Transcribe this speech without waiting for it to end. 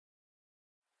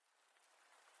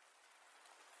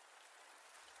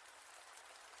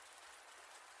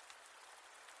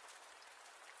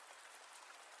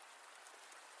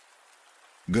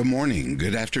Good morning,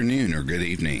 good afternoon, or good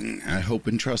evening. I hope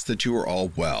and trust that you are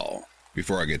all well.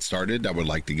 Before I get started, I would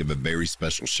like to give a very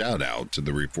special shout out to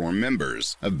the Reform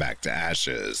members of Back to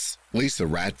Ashes. Lisa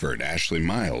Radford, Ashley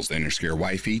Miles, Interscare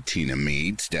Wifey, Tina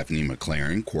Mead, Stephanie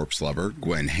McLaren, Corpse Lover,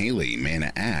 Gwen Haley,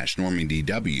 Manna Ash, Norman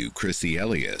D.W., Chrissy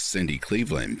Elias, Cindy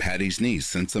Cleveland, Patty's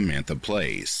niece, and Samantha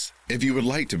Place. If you would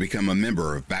like to become a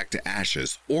member of Back to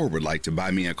Ashes or would like to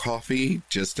buy me a coffee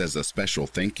just as a special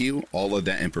thank you, all of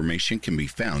that information can be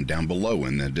found down below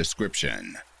in the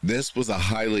description. This was a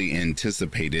highly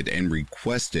anticipated and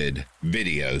requested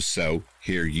video, so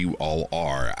here you all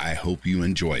are. I hope you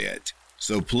enjoy it.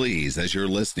 So please, as you're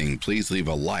listening, please leave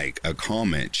a like, a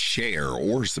comment, share,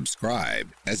 or subscribe,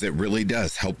 as it really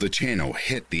does help the channel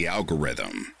hit the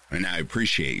algorithm, and I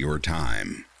appreciate your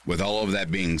time. With all of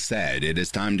that being said, it is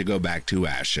time to go back to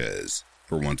ashes.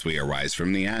 For once we arise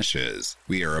from the ashes,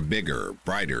 we are a bigger,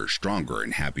 brighter, stronger,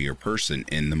 and happier person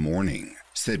in the morning.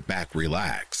 Sit back,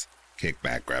 relax, kick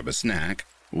back, grab a snack,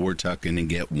 or tuck in and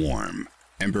get warm,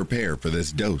 and prepare for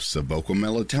this dose of vocal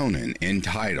melatonin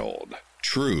entitled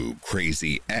True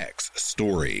Crazy Ex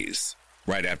Stories.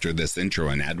 Right after this intro,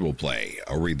 an ad will play.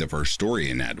 I'll read the first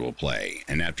story an ad will play,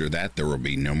 and after that there will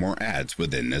be no more ads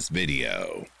within this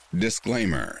video.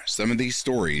 Disclaimer, some of these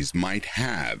stories might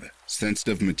have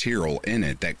sensitive material in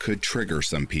it that could trigger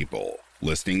some people.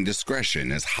 Listening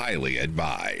discretion is highly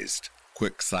advised.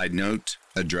 Quick side note,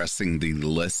 addressing the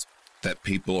lisp that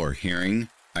people are hearing.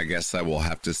 I guess I will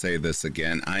have to say this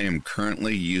again. I am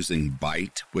currently using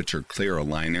Bite, which are clear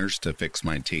aligners, to fix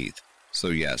my teeth. So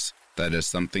yes, that is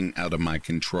something out of my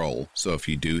control. So if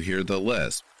you do hear the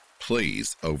lisp,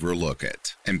 please overlook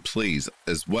it. And please,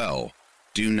 as well,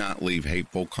 do not leave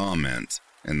hateful comments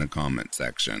in the comment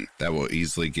section. That will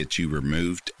easily get you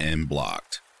removed and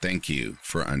blocked. Thank you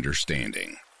for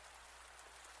understanding.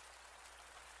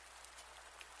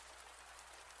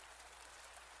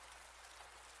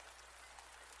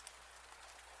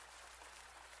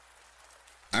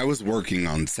 I was working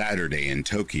on Saturday in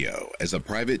Tokyo as a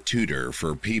private tutor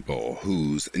for people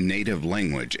whose native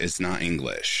language is not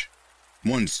English.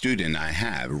 One student I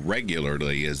have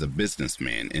regularly is a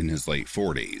businessman in his late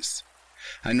 40s.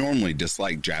 I normally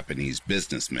dislike Japanese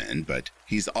businessmen, but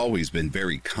he's always been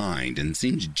very kind and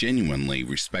seems genuinely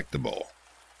respectable.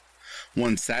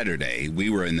 One Saturday, we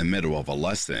were in the middle of a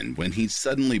lesson when he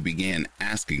suddenly began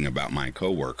asking about my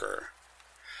coworker.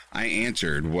 I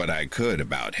answered what I could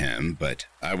about him, but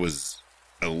I was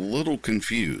a little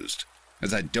confused,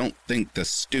 as I don't think the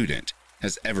student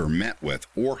has ever met with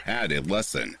or had a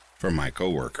lesson from my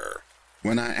coworker.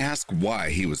 When I asked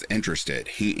why he was interested,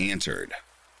 he answered,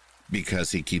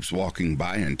 "Because he keeps walking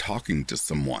by and talking to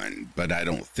someone, but I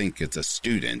don't think it's a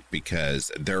student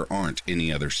because there aren't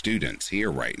any other students here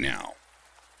right now.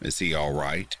 Is he all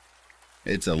right?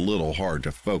 It's a little hard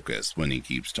to focus when he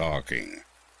keeps talking."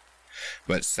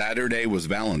 But Saturday was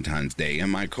Valentine's Day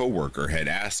and my coworker had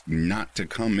asked not to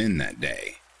come in that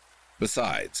day.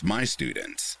 Besides, my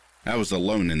students, I was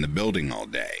alone in the building all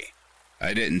day.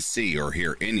 I didn't see or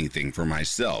hear anything for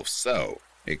myself, so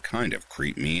it kind of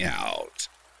creeped me out.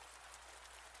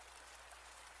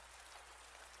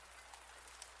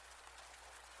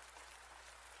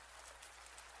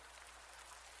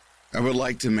 I would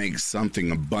like to make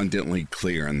something abundantly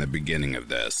clear in the beginning of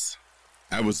this.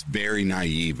 I was very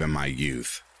naive in my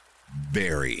youth.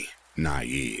 Very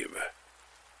naive.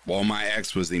 While my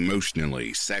ex was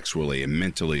emotionally, sexually, and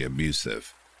mentally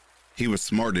abusive, he was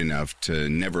smart enough to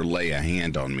never lay a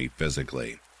hand on me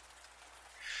physically.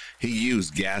 He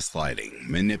used gaslighting,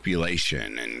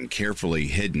 manipulation, and carefully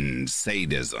hidden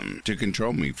sadism to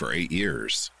control me for 8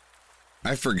 years.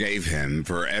 I forgave him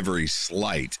for every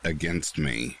slight against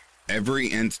me, every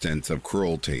instance of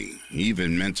cruelty,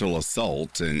 even mental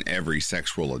assault, and every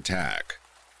sexual attack.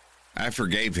 I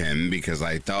forgave him because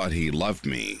I thought he loved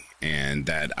me and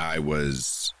that I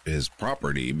was his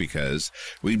property because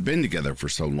we'd been together for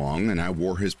so long and I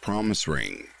wore his promise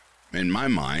ring. In my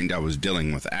mind, I was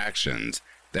dealing with actions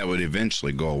that would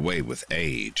eventually go away with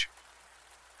age.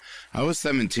 I was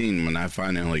 17 when I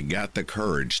finally got the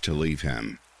courage to leave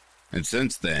him. And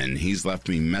since then, he's left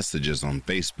me messages on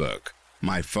Facebook,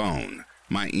 my phone,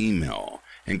 my email,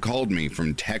 and called me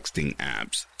from texting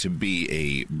apps to be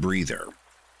a breather.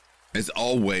 It's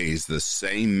always the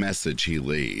same message he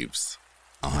leaves.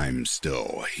 I'm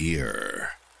still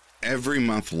here. Every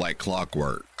month like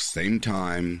clockwork, same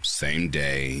time, same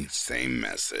day, same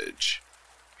message.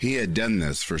 He had done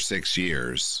this for 6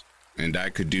 years, and I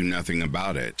could do nothing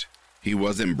about it. He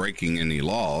wasn't breaking any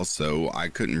laws, so I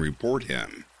couldn't report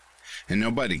him, and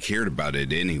nobody cared about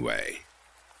it anyway.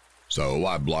 So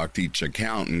I blocked each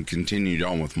account and continued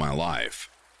on with my life.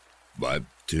 But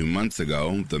 2 months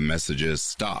ago, the messages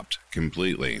stopped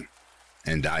completely,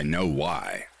 and I know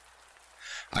why.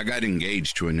 I got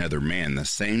engaged to another man the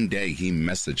same day he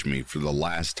messaged me for the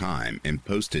last time and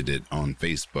posted it on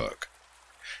Facebook.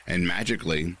 And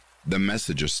magically, the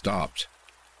messages stopped.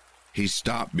 He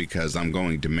stopped because I'm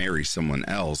going to marry someone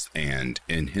else and,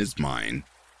 in his mind,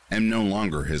 am no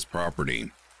longer his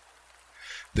property.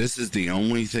 This is the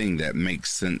only thing that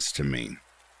makes sense to me,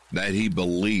 that he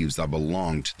believes I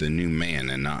belong to the new man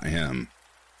and not him.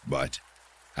 But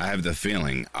I have the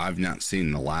feeling I've not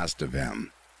seen the last of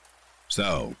him.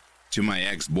 So, to my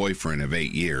ex-boyfriend of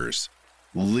 8 years,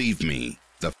 leave me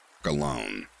the f***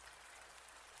 alone.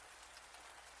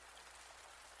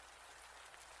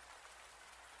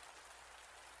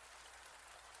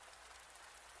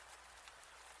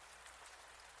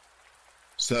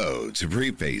 So, to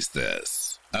preface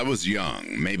this, I was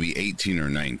young, maybe 18 or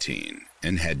 19,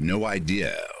 and had no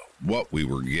idea what we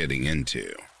were getting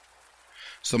into.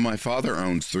 So my father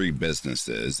owns 3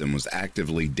 businesses and was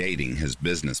actively dating his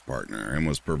business partner and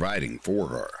was providing for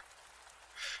her.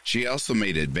 She also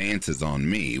made advances on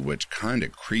me, which kind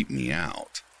of creeped me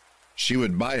out. She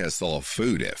would buy us all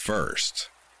food at first.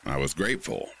 I was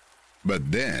grateful.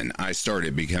 But then I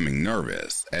started becoming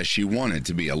nervous as she wanted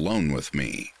to be alone with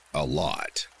me a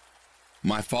lot.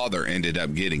 My father ended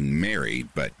up getting married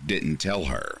but didn't tell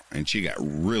her, and she got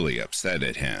really upset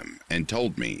at him and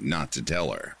told me not to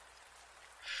tell her.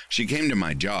 She came to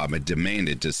my job and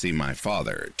demanded to see my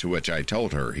father, to which I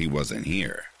told her he wasn't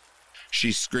here.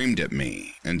 She screamed at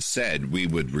me and said we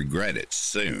would regret it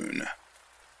soon.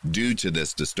 Due to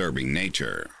this disturbing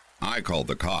nature, I called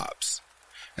the cops,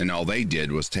 and all they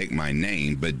did was take my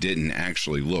name but didn't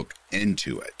actually look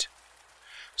into it.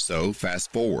 So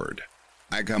fast forward,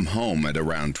 I come home at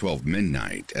around 12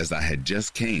 midnight as I had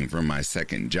just came from my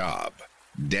second job,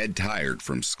 dead tired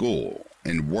from school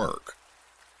and work.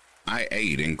 I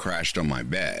ate and crashed on my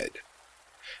bed.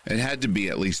 It had to be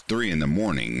at least 3 in the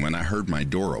morning when I heard my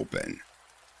door open.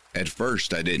 At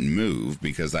first I didn't move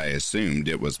because I assumed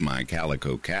it was my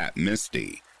calico cat,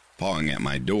 Misty, pawing at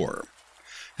my door,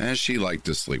 as she liked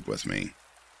to sleep with me.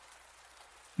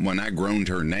 When I groaned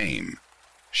her name,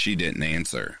 she didn't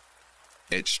answer.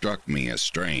 It struck me as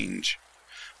strange,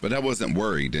 but I wasn't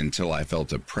worried until I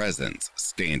felt a presence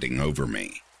standing over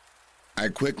me. I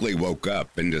quickly woke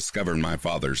up and discovered my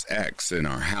father's ex in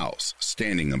our house,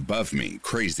 standing above me,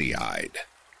 crazy-eyed.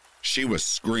 She was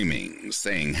screaming,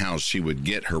 saying how she would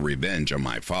get her revenge on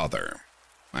my father.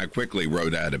 I quickly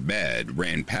rode out of bed,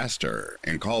 ran past her,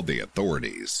 and called the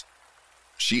authorities.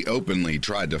 She openly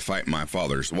tried to fight my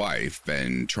father's wife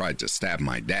and tried to stab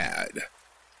my dad.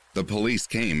 The police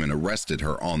came and arrested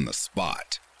her on the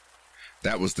spot.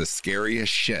 That was the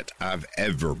scariest shit I've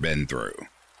ever been through,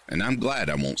 and I'm glad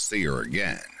I won't see her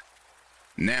again.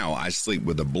 Now I sleep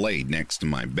with a blade next to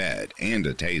my bed and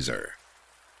a taser.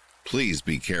 Please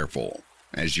be careful,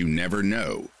 as you never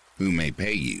know who may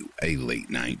pay you a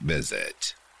late-night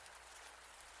visit.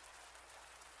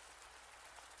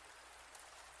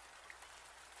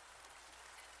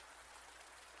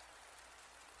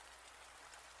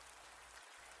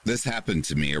 This happened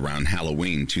to me around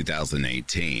Halloween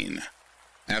 2018.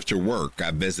 After work,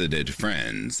 I visited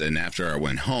friends, and after I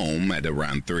went home at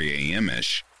around 3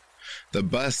 a.m.-ish, the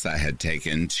bus I had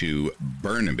taken to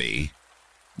Burnaby,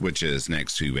 which is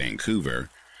next to Vancouver,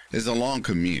 is a long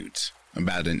commute,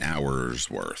 about an hour's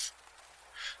worth.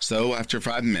 So after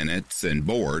 5 minutes and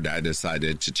bored, I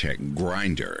decided to check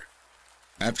Grindr.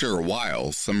 After a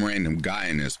while, some random guy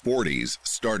in his 40s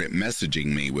started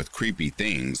messaging me with creepy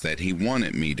things that he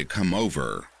wanted me to come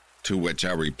over, to which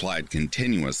I replied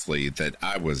continuously that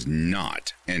I was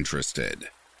not interested.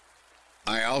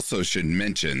 I also should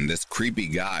mention this creepy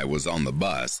guy was on the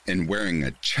bus and wearing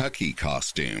a Chucky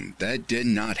costume that did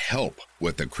not help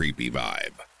with the creepy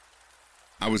vibe.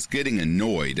 I was getting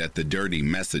annoyed at the dirty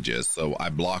messages, so I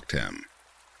blocked him.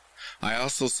 I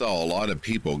also saw a lot of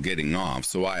people getting off,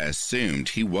 so I assumed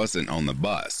he wasn't on the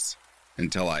bus,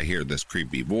 until I hear this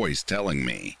creepy voice telling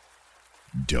me,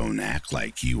 "Don't act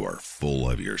like you are full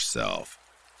of yourself.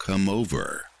 Come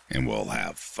over and we'll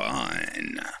have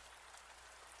fun."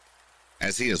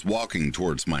 As he is walking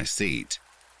towards my seat,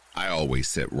 I always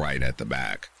sit right at the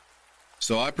back.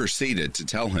 So I proceeded to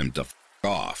tell him to f***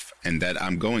 off and that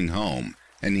I'm going home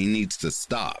and he needs to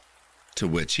stop, to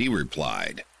which he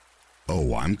replied,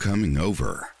 "Oh, I'm coming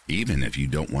over, even if you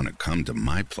don't want to come to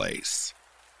my place."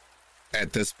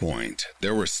 At this point,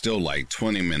 there were still like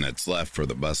 20 minutes left for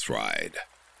the bus ride.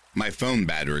 My phone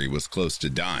battery was close to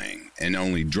dying, and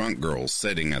only drunk girls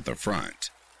sitting at the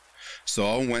front. So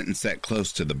I went and sat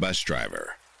close to the bus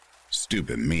driver.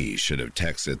 Stupid me should have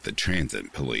texted the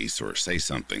transit police or say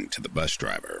something to the bus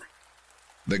driver.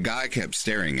 The guy kept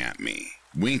staring at me,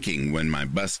 winking when my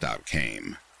bus stop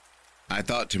came. I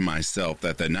thought to myself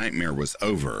that the nightmare was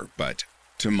over, but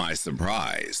to my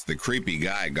surprise, the creepy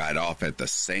guy got off at the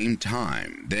same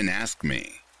time, then asked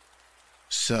me,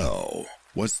 "So,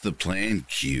 what's the plan,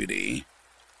 cutie?"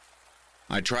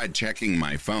 I tried checking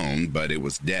my phone, but it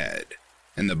was dead,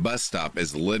 and the bus stop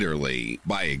is literally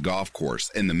by a golf course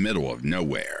in the middle of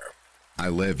nowhere. I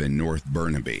live in North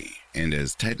Burnaby, and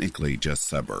is technically just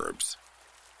suburbs.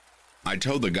 I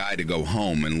told the guy to go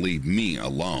home and leave me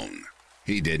alone.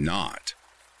 He did not.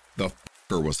 The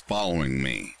fucker was following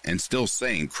me and still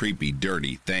saying creepy,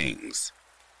 dirty things.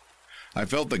 I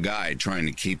felt the guy trying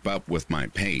to keep up with my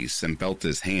pace and felt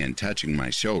his hand touching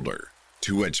my shoulder,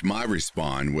 to which my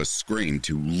response was scream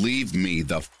to leave me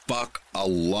the fuck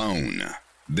alone.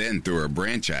 Then threw a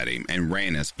branch at him and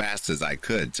ran as fast as I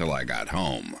could till I got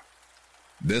home.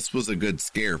 This was a good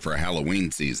scare for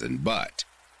Halloween season, but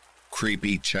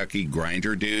creepy Chucky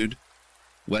Grinder dude,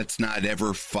 let's not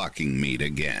ever fucking meet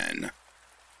again.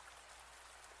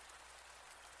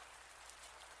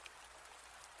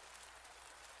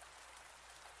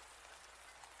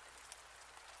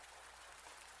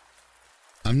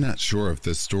 I'm not sure if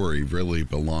this story really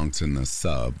belongs in the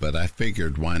sub, but I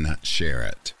figured why not share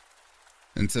it.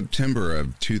 In September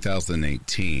of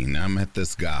 2018, I met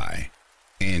this guy,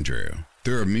 Andrew,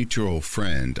 through a mutual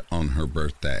friend on her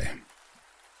birthday.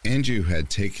 Andrew had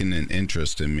taken an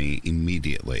interest in me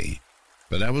immediately,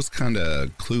 but I was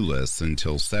kinda clueless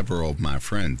until several of my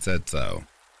friends said so.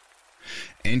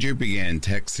 Andrew began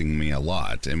texting me a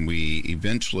lot, and we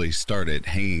eventually started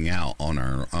hanging out on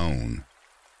our own.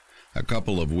 A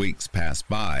couple of weeks passed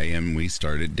by and we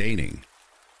started dating.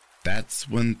 That's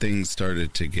when things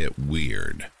started to get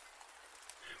weird.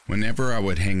 Whenever I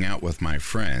would hang out with my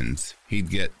friends, he'd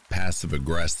get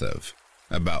passive-aggressive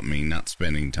about me not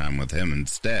spending time with him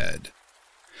instead.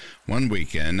 One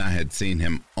weekend, I had seen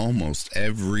him almost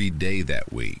every day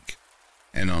that week,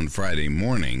 and on Friday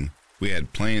morning, we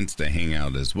had plans to hang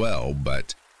out as well,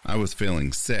 but I was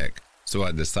feeling sick, so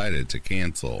I decided to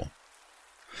cancel.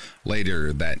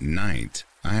 Later that night,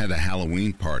 I had a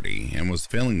Halloween party and was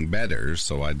feeling better,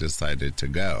 so I decided to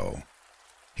go.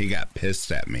 He got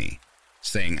pissed at me,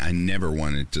 saying I never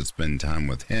wanted to spend time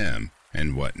with him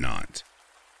and whatnot.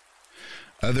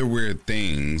 Other weird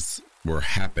things were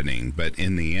happening, but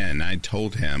in the end, I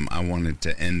told him I wanted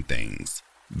to end things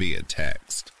via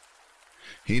text.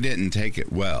 He didn't take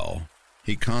it well.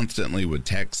 He constantly would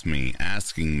text me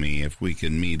asking me if we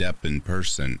could meet up in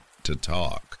person to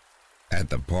talk. At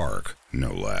the park,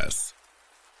 no less.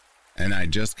 And I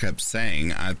just kept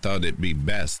saying I thought it'd be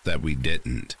best that we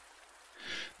didn't.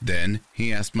 Then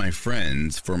he asked my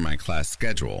friends for my class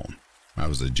schedule. I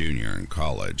was a junior in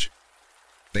college.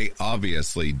 They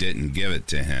obviously didn't give it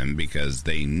to him because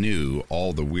they knew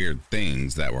all the weird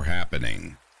things that were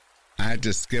happening. I had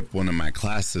to skip one of my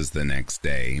classes the next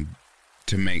day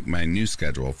to make my new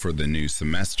schedule for the new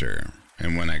semester.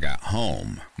 And when I got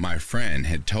home, my friend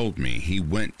had told me he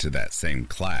went to that same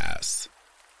class.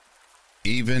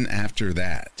 Even after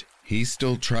that, he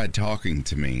still tried talking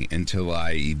to me until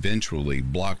I eventually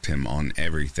blocked him on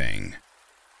everything.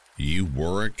 You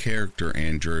were a character,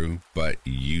 Andrew, but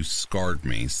you scarred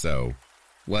me, so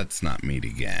let's not meet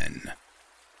again.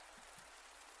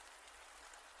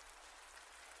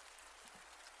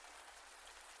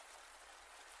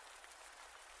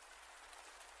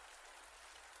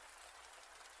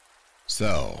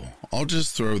 So, I'll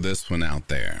just throw this one out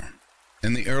there.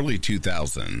 In the early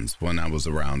 2000s, when I was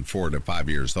around 4 to 5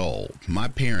 years old, my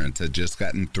parents had just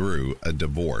gotten through a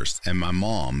divorce and my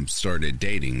mom started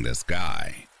dating this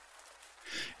guy.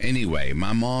 Anyway,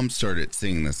 my mom started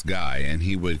seeing this guy and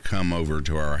he would come over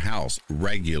to our house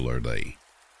regularly.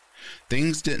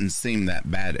 Things didn't seem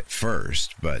that bad at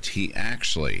first, but he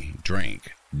actually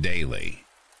drank daily.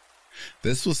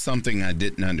 This was something I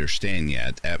didn't understand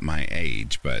yet at my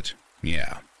age, but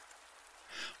yeah.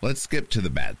 Let's skip to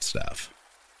the bad stuff.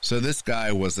 So this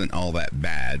guy wasn't all that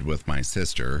bad with my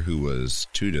sister, who was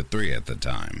 2 to 3 at the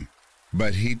time.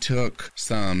 But he took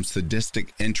some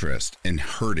sadistic interest in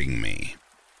hurting me.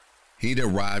 He'd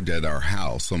arrived at our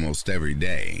house almost every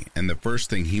day, and the first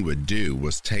thing he would do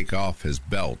was take off his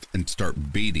belt and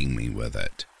start beating me with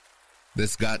it.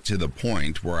 This got to the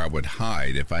point where I would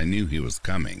hide if I knew he was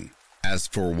coming. As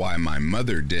for why my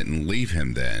mother didn't leave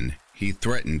him then, he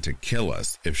threatened to kill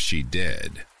us if she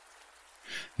did.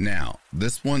 Now,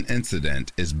 this one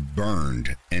incident is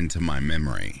burned into my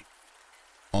memory.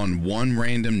 On one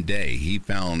random day, he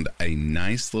found a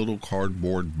nice little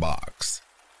cardboard box.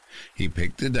 He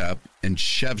picked it up and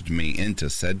shoved me into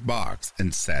said box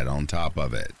and sat on top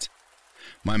of it.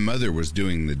 My mother was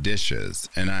doing the dishes,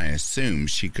 and I assumed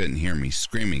she couldn't hear me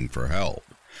screaming for help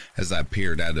as I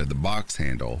peered out of the box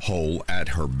handle hole at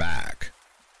her back.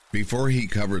 Before he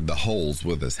covered the holes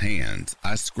with his hands,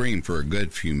 I screamed for a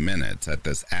good few minutes at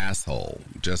this asshole,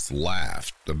 just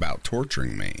laughed about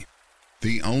torturing me.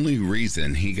 The only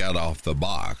reason he got off the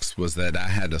box was that I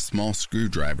had a small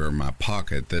screwdriver in my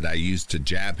pocket that I used to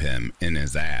jab him in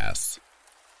his ass.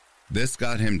 This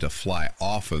got him to fly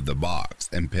off of the box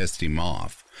and pissed him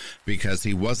off because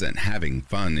he wasn't having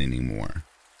fun anymore.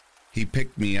 He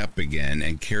picked me up again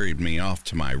and carried me off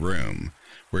to my room,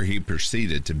 where he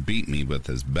proceeded to beat me with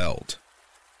his belt.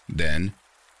 Then,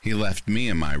 he left me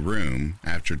in my room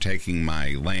after taking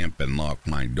my lamp and locked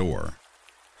my door.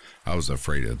 I was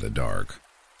afraid of the dark,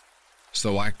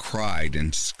 so I cried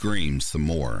and screamed some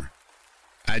more.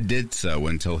 I did so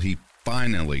until he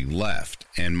finally left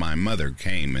and my mother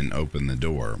came and opened the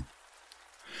door.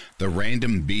 The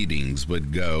random beatings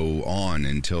would go on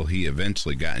until he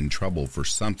eventually got in trouble for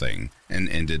something and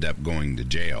ended up going to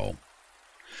jail.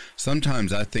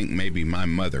 Sometimes I think maybe my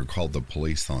mother called the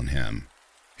police on him.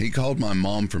 He called my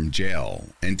mom from jail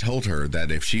and told her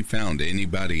that if she found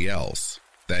anybody else,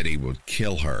 that he would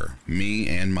kill her, me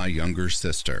and my younger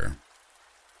sister.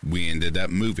 We ended up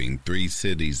moving 3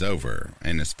 cities over,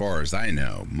 and as far as I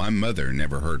know, my mother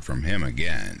never heard from him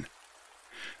again.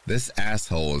 This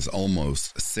asshole is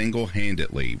almost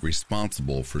single-handedly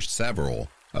responsible for several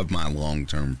of my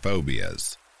long-term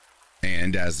phobias.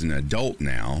 And as an adult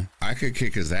now, I could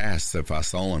kick his ass if I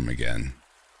saw him again.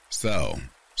 So,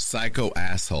 psycho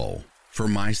asshole, for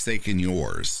my sake and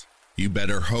yours, you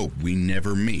better hope we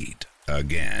never meet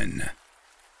again.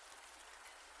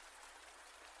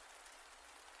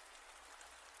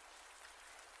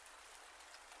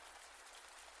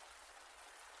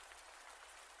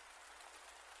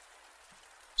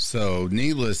 So,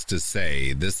 needless to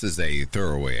say, this is a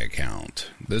throwaway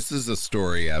account. This is a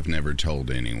story I've never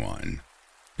told anyone.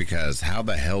 Because how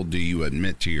the hell do you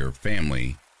admit to your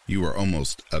family you were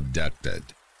almost abducted?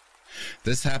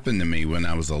 This happened to me when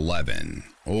I was 11,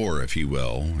 or if you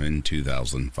will, in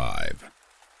 2005.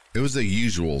 It was a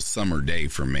usual summer day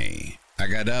for me. I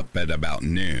got up at about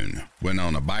noon, went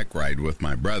on a bike ride with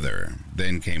my brother,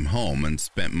 then came home and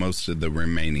spent most of the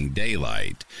remaining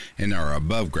daylight in our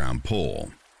above-ground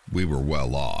pool. We were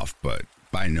well off, but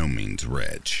by no means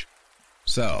rich.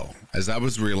 So, as I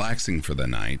was relaxing for the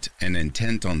night and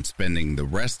intent on spending the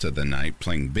rest of the night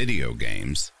playing video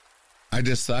games, I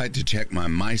decided to check my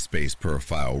MySpace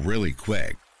profile really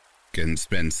quick and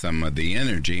spend some of the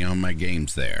energy on my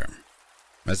games there.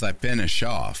 As I finish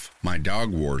off my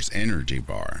Dog Wars energy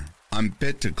bar, I'm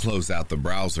fit to close out the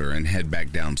browser and head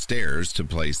back downstairs to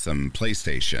play some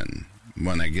PlayStation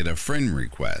when I get a friend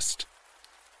request.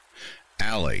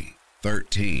 Allie,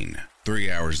 13,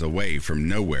 3 hours away from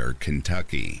nowhere,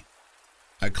 Kentucky.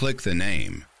 I click the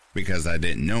name because I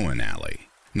didn't know an Allie,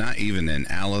 not even an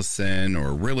Allison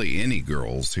or really any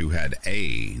girls who had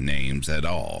A names at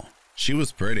all. She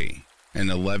was pretty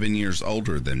and 11 years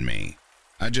older than me.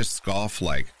 I just scoffed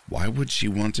like, why would she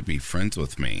want to be friends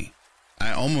with me?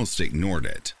 I almost ignored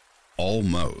it.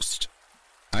 Almost.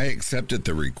 I accepted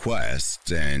the request,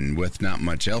 and with not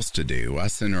much else to do, I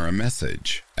sent her a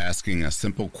message asking a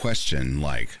simple question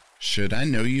like, should I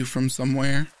know you from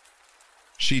somewhere?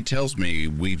 She tells me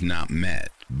we've not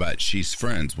met, but she's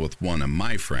friends with one of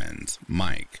my friends,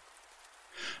 Mike.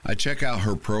 I check out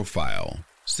her profile,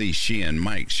 see she and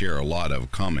Mike share a lot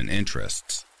of common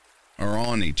interests, are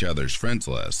on each other's friends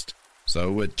list,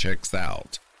 so it checks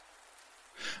out.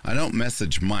 I don't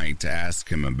message Mike to ask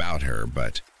him about her,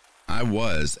 but I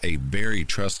was a very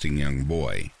trusting young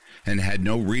boy and had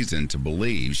no reason to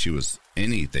believe she was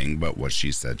anything but what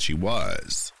she said she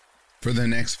was. For the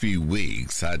next few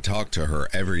weeks, I talked to her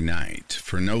every night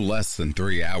for no less than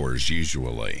 3 hours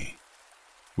usually.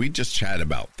 We just chat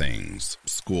about things,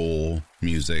 school,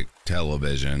 music,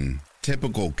 television,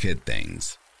 typical kid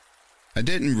things. I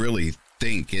didn't really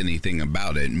think anything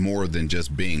about it more than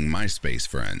just being MySpace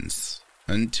friends,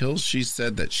 until she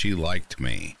said that she liked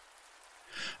me.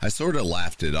 I sort of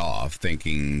laughed it off,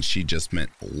 thinking she just meant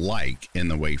like in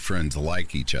the way friends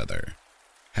like each other.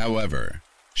 However,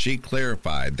 she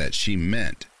clarified that she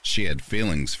meant she had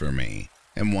feelings for me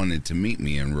and wanted to meet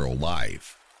me in real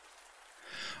life.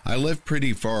 I live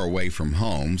pretty far away from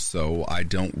home, so I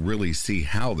don't really see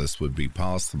how this would be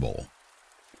possible.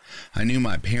 I knew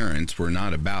my parents were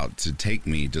not about to take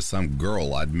me to some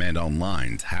girl I'd met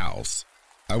online's house.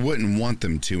 I wouldn't want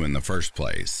them to in the first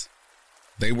place.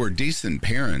 They were decent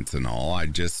parents and all, I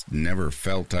just never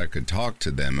felt I could talk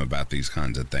to them about these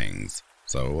kinds of things,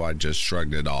 so I just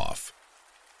shrugged it off.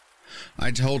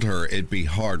 I told her it'd be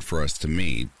hard for us to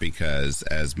meet because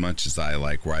as much as I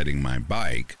like riding my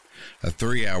bike, a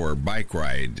 3-hour bike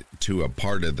ride to a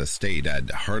part of the state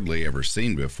I'd hardly ever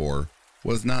seen before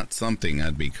was not something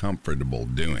I'd be comfortable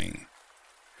doing.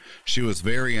 She was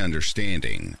very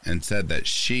understanding and said that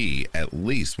she at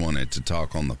least wanted to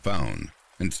talk on the phone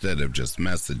instead of just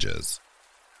messages.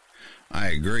 I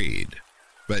agreed,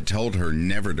 but told her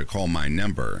never to call my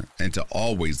number and to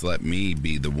always let me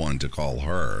be the one to call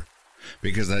her,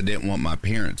 because I didn't want my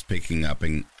parents picking up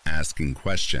and asking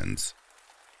questions.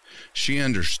 She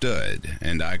understood,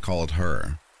 and I called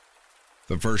her.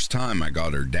 The first time I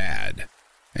got her dad,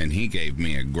 and he gave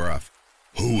me a gruff,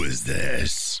 "Who is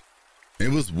this?" It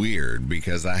was weird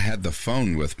because I had the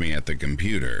phone with me at the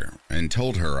computer and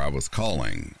told her I was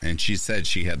calling, and she said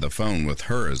she had the phone with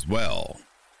her as well.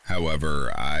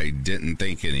 However, I didn't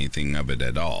think anything of it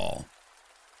at all.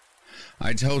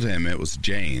 I told him it was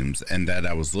James and that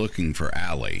I was looking for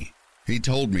Allie. He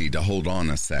told me to hold on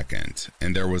a second,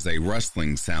 and there was a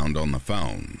rustling sound on the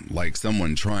phone, like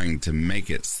someone trying to make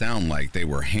it sound like they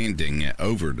were handing it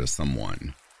over to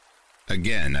someone.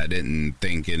 Again, I didn't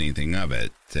think anything of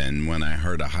it, and when I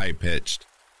heard a high-pitched,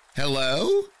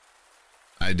 "Hello?"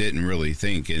 I didn't really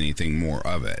think anything more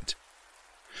of it.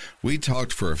 We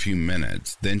talked for a few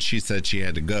minutes, then she said she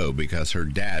had to go because her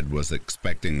dad was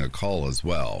expecting a call as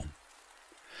well.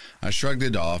 I shrugged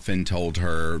it off and told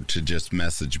her to just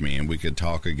message me and we could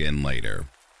talk again later.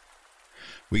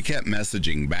 We kept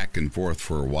messaging back and forth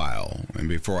for a while, and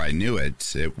before I knew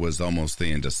it, it was almost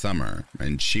the end of summer,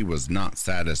 and she was not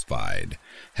satisfied,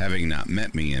 having not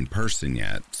met me in person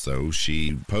yet, so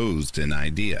she posed an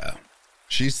idea.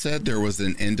 She said there was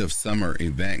an end-of-summer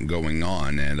event going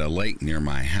on at a lake near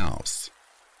my house.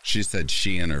 She said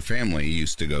she and her family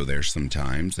used to go there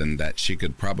sometimes and that she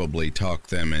could probably talk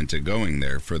them into going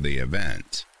there for the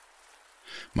event.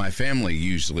 My family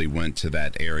usually went to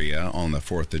that area on the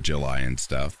 4th of July and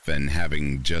stuff, and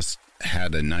having just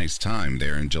had a nice time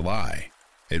there in July,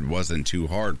 it wasn't too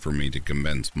hard for me to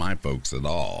convince my folks at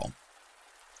all.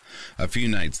 A few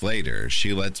nights later,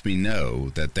 she lets me know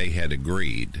that they had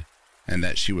agreed and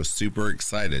that she was super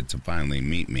excited to finally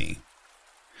meet me.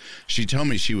 She told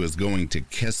me she was going to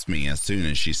kiss me as soon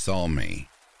as she saw me,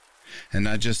 and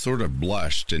I just sort of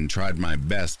blushed and tried my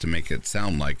best to make it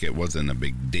sound like it wasn't a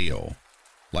big deal,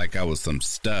 like I was some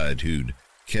stud who'd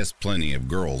kissed plenty of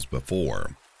girls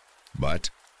before,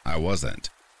 but I wasn't.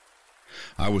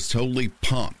 I was totally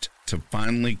pumped to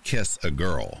finally kiss a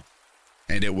girl,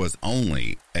 and it was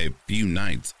only a few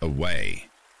nights away.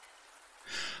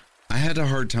 I had a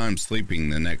hard time sleeping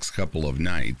the next couple of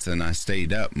nights, and I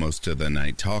stayed up most of the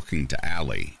night talking to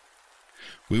Allie.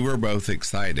 We were both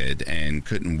excited and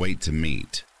couldn't wait to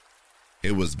meet.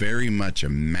 It was very much a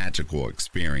magical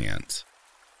experience.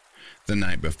 The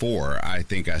night before, I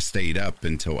think I stayed up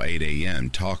until 8 a.m.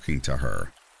 talking to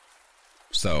her.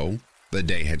 So, the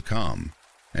day had come,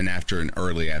 and after an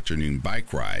early afternoon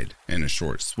bike ride and a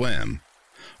short swim,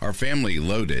 our family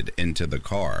loaded into the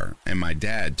car, and my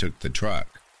dad took the truck,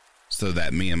 so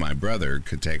that me and my brother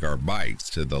could take our bikes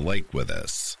to the lake with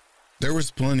us. There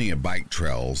was plenty of bike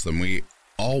trails, and we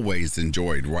always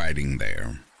enjoyed riding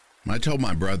there. I told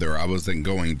my brother I wasn't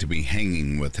going to be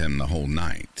hanging with him the whole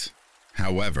night,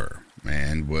 however,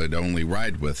 and would only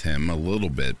ride with him a little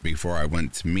bit before I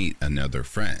went to meet another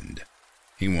friend.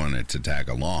 He wanted to tag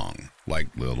along,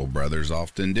 like little brothers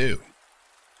often do.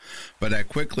 But I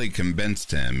quickly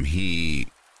convinced him he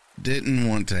didn't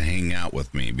want to hang out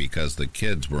with me because the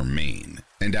kids were mean,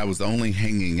 and I was only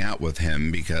hanging out with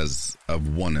him because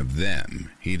of one of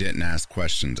them. He didn't ask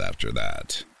questions after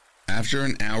that. After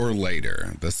an hour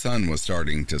later, the sun was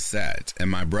starting to set,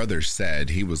 and my brother said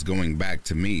he was going back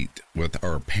to meet with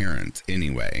our parents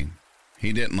anyway.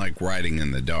 He didn't like riding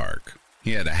in the dark.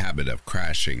 He had a habit of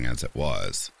crashing as it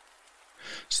was.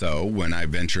 So when I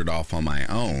ventured off on my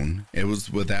own, it was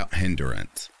without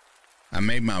hindrance. I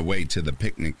made my way to the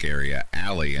picnic area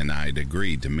Allie and I'd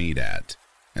agreed to meet at,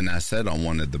 and I sat on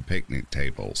one of the picnic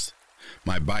tables,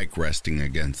 my bike resting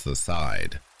against the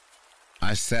side.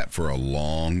 I sat for a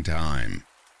long time,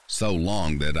 so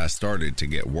long that I started to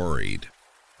get worried,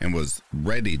 and was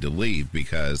ready to leave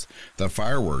because the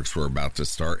fireworks were about to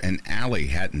start and Allie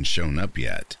hadn't shown up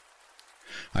yet.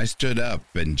 I stood up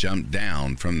and jumped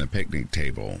down from the picnic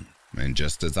table, and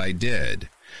just as I did,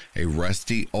 a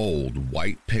rusty old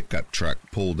white pickup truck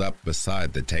pulled up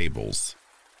beside the tables.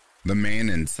 The man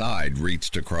inside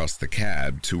reached across the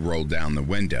cab to roll down the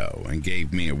window and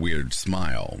gave me a weird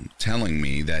smile, telling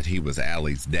me that he was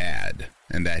Allie's dad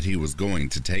and that he was going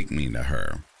to take me to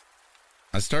her.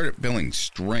 I started feeling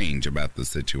strange about the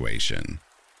situation,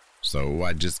 so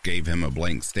I just gave him a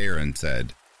blank stare and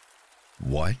said,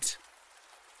 "What?"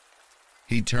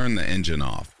 He turned the engine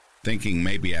off, thinking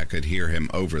maybe I could hear him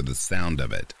over the sound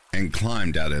of it, and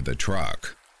climbed out of the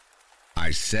truck.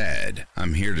 I said,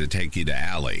 "I'm here to take you to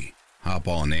Allie. Hop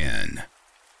on in,"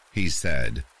 he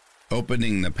said,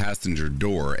 opening the passenger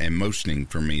door and motioning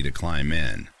for me to climb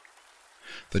in.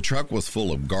 The truck was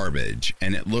full of garbage,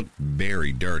 and it looked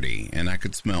very dirty, and I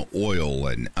could smell oil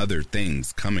and other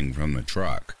things coming from the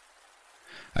truck.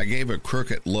 I gave a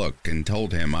crooked look and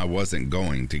told him I wasn't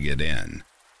going to get in.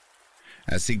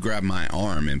 As he grabbed my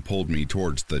arm and pulled me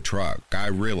towards the truck, I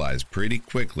realized pretty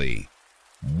quickly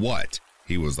what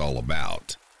he was all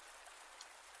about.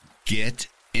 "Get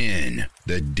in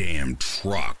the damn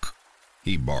truck,"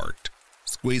 he barked,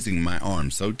 squeezing my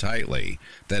arm so tightly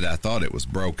that I thought it was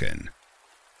broken.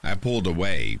 I pulled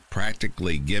away,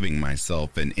 practically giving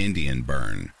myself an Indian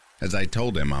burn, as I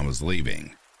told him I was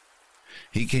leaving.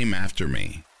 He came after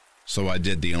me, so I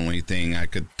did the only thing I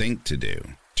could think to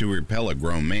do, to repel a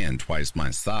grown man twice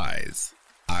my size.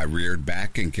 I reared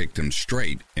back and kicked him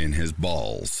straight in his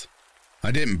balls.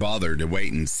 I didn't bother to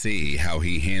wait and see how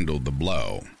he handled the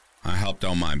blow. I hopped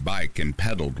on my bike and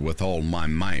pedaled with all my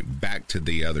might back to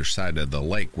the other side of the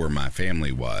lake where my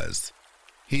family was.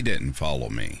 He didn't follow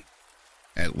me.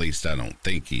 At least I don't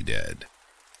think he did.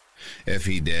 If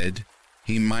he did,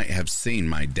 he might have seen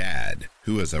my dad,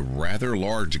 who is a rather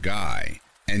large guy,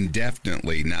 and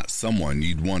definitely not someone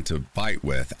you'd want to fight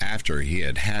with after he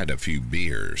had had a few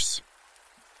beers.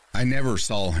 I never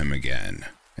saw him again,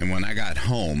 and when I got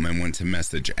home and went to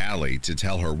message Allie to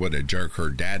tell her what a jerk her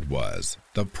dad was,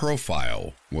 the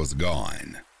profile was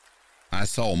gone. I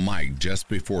saw Mike just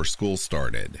before school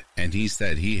started, and he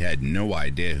said he had no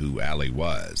idea who Allie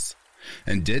was,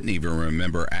 and didn't even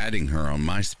remember adding her on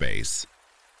MySpace.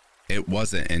 It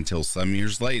wasn't until some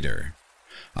years later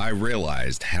I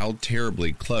realized how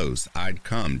terribly close I'd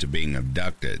come to being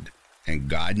abducted, and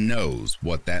God knows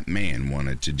what that man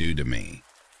wanted to do to me.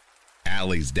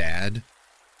 Allie's dad,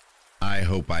 I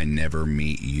hope I never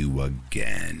meet you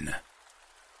again.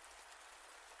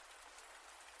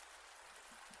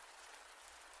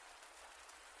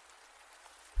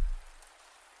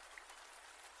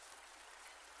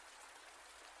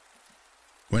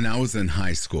 When I was in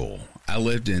high school, I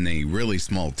lived in a really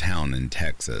small town in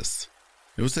Texas.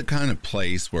 It was the kind of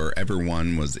place where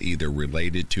everyone was either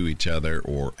related to each other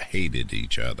or hated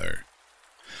each other.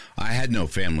 I had no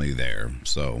family there,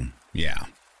 so yeah.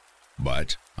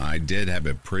 But I did have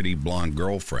a pretty blonde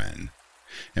girlfriend,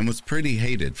 and was pretty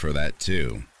hated for that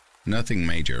too. Nothing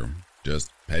major, just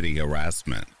petty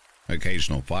harassment,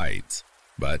 occasional fights,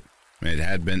 but it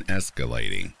had been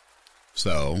escalating.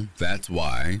 So that's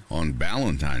why, on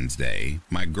Valentine's Day,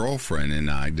 my girlfriend and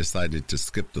I decided to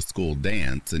skip the school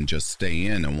dance and just stay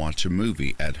in and watch a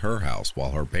movie at her house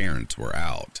while her parents were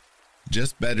out.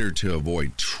 Just better to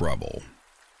avoid trouble.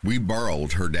 We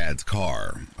borrowed her dad's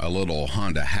car, a little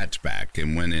Honda hatchback,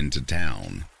 and went into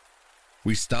town.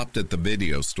 We stopped at the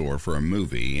video store for a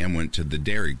movie and went to the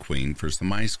Dairy Queen for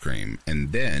some ice cream,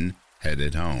 and then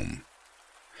headed home.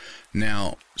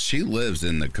 Now, she lives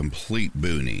in the complete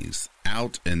boonies,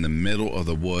 out in the middle of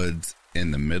the woods,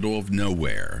 in the middle of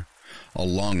nowhere,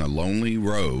 along a lonely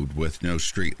road with no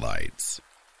streetlights.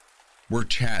 We're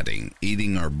chatting,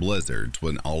 eating our blizzards,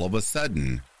 when all of a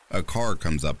sudden, a car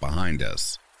comes up behind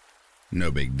us. No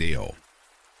big deal.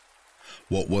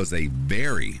 What was a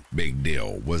very big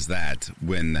deal was that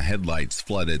when the headlights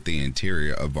flooded the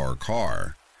interior of our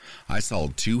car, I saw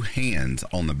two hands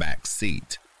on the back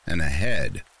seat and a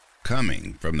head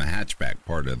coming from the hatchback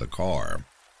part of the car.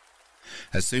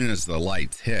 As soon as the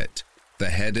lights hit,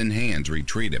 the head and hands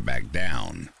retreated back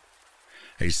down.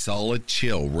 A solid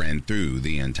chill ran through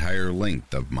the entire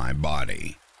length of my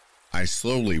body. I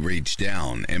slowly reached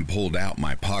down and pulled out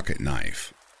my pocket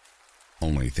knife.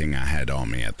 Only thing I had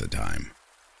on me at the time.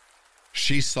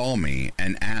 She saw me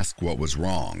and asked what was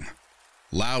wrong.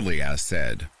 Loudly I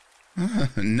said,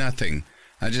 "Nothing.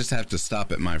 I just have to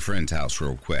stop at my friend's house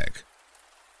real quick."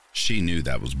 She knew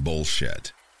that was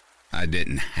bullshit. I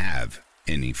didn't have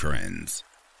any friends.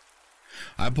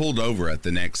 I pulled over at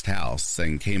the next house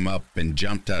and came up and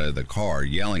jumped out of the car,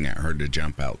 yelling at her to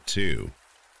jump out too.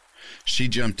 She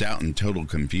jumped out in total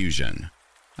confusion.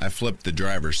 I flipped the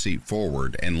driver's seat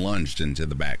forward and lunged into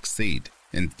the back seat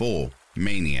in full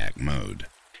maniac mode.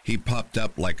 He popped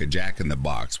up like a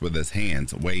jack-in-the-box with his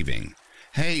hands waving.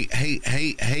 Hey,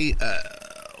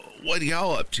 what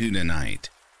y'all up to tonight?"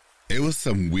 It was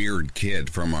some weird kid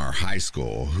from our high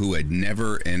school who had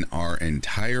never in our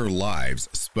entire lives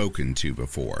spoken to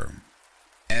before.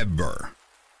 Ever.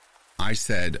 I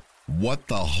said, "What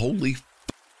the holy f***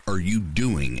 are you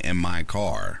doing in my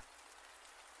car?"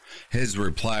 His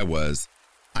reply was,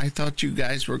 "I thought you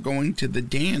guys were going to the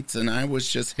dance and I was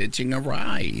just hitching a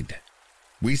ride."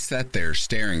 We sat there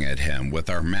staring at him with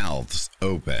our mouths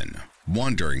open,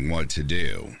 wondering what to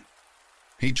do.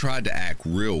 He tried to act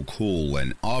real cool,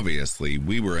 and obviously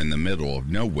we were in the middle of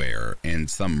nowhere in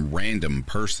some random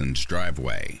person's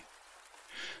driveway.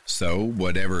 So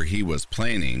whatever he was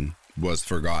planning was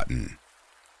forgotten.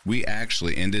 We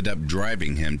actually ended up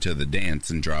driving him to the dance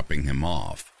and dropping him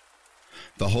off.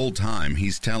 The whole time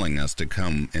he's telling us to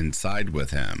come inside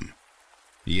with him.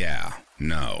 Yeah,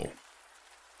 no.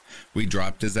 We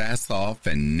dropped his ass off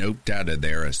and noped out of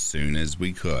there as soon as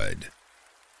we could.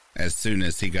 As soon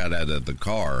as he got out of the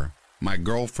car, my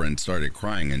girlfriend started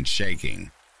crying and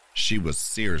shaking. She was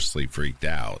seriously freaked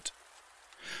out.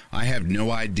 I have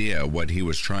no idea what he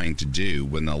was trying to do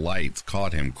when the lights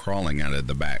caught him crawling out of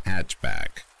the back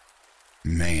hatchback.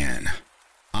 Man,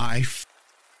 I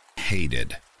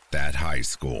hated that high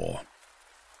school.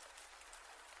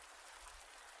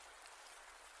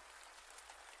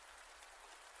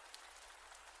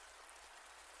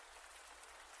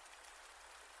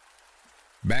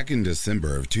 Back in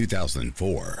December of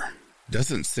 2004,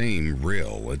 doesn't seem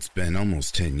real, it's been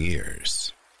almost 10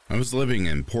 years. I was living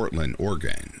in Portland,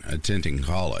 Oregon, attending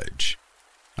college.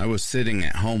 I was sitting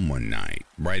at home one night,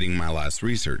 writing my last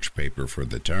research paper for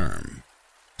the term.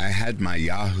 I had my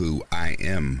Yahoo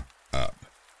IM up,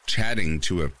 chatting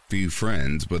to a few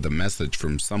friends with a message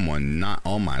from someone not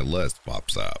on my list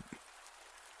pops up.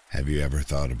 "Have you ever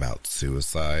thought about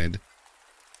suicide?"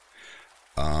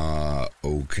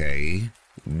 Okay.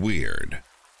 Weird.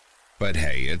 But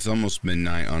hey, it's almost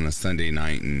midnight on a Sunday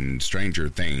night and stranger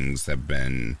things have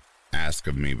been asked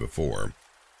of me before.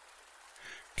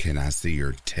 "Can I see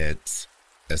your tits?"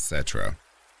 etc.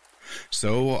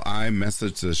 So I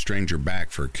messaged the stranger back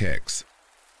for kicks.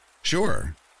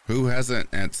 Sure, who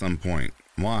hasn't at some point?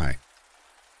 Why?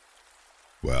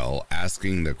 Well,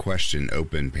 asking the question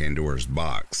opened Pandora's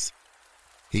box.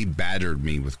 He battered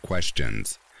me with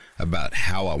questions about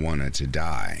how I wanted to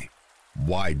die.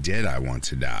 Why did I want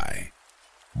to die?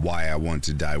 Why I want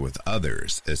to die with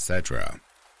others, etc.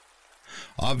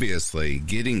 Obviously,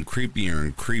 getting creepier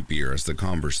and creepier as the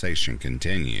conversation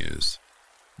continues.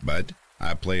 But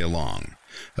I play along,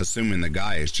 assuming the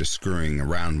guy is just screwing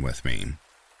around with me.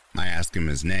 I ask him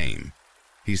his name.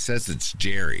 He says it's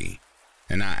Jerry,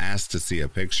 and I ask to see a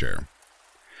picture.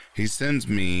 He sends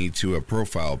me to a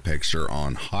profile picture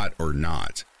on Hot or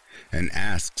Not, and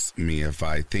asks me if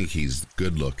I think he's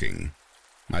good looking.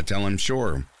 I tell him,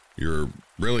 sure, you're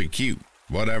really cute,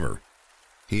 whatever.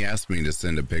 He asked me to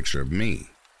send a picture of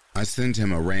me. I sent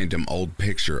him a random old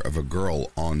picture of a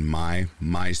girl on my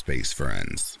MySpace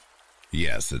friends.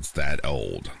 Yes, it's that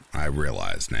old, I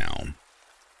realize now.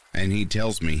 And he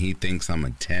tells me he thinks I'm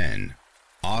a 10.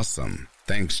 Awesome,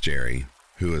 thanks Jerry,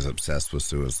 who is obsessed with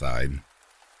suicide.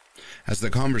 As the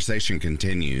conversation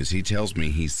continues, he tells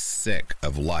me he's sick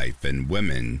of life and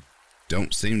women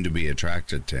don't seem to be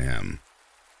attracted to him.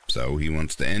 So he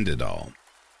wants to end it all.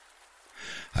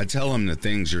 I tell him the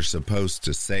things you're supposed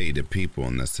to say to people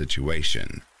in this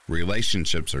situation.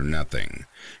 Relationships are nothing.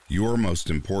 You're most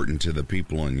important to the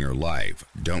people in your life.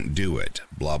 Don't do it.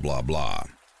 Blah, blah, blah.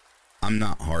 I'm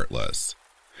not heartless.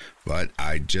 But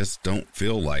I just don't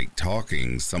feel like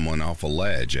talking someone off a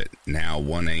ledge at now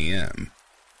 1 a.m.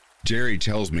 Jerry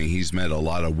tells me he's met a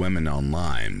lot of women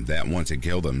online that want to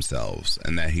kill themselves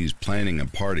and that he's planning a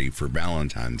party for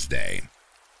Valentine's Day.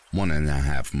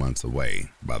 1.5 months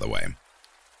away, by the way.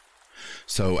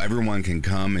 So everyone can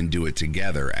come and do it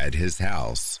together at his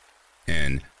house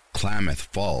in Klamath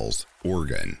Falls,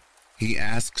 Oregon. He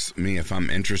asks me if I'm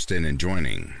interested in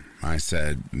joining. I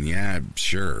said, yeah,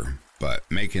 sure, but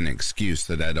make an excuse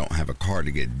that I don't have a car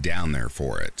to get down there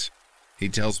for it. He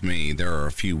tells me there are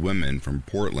a few women from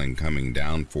Portland coming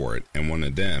down for it, and one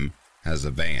of them has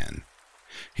a van.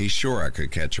 He's sure I could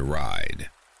catch a ride.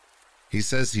 He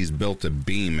says he's built a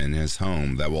beam in his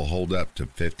home that will hold up to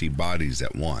 50 bodies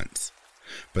at once,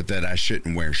 but that I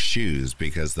shouldn't wear shoes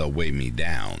because they'll weigh me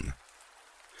down.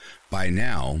 By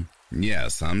now,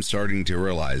 yes, I'm starting to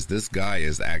realize this guy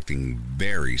is acting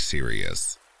very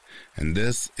serious, and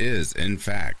this is, in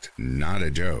fact, not a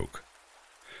joke.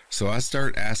 So I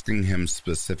start asking him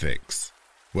specifics,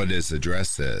 what his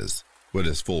address is, what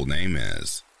his full name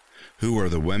is, who are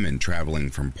the women traveling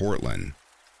from Portland.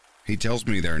 He tells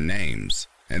me their names,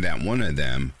 and that one of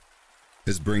them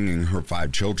is bringing her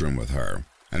 5 children with her,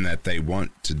 and that they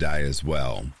want to die as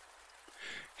well.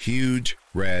 Huge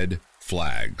red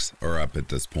flags are up at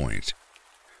this point.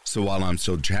 So while I'm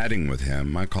still chatting with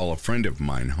him, I call a friend of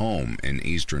mine home in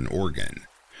Eastern Oregon,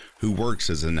 who works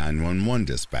as a 911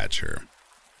 dispatcher.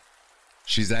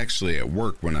 She's actually at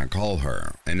work when I call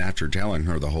her, and after telling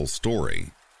her the whole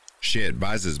story, she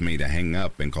advises me to hang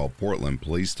up and call Portland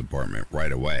Police Department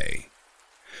right away.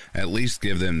 At least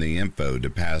give them the info to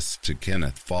pass to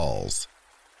Kenneth Falls.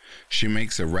 She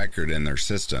makes a record in their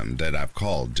system that I've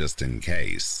called just in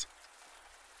case.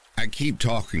 I keep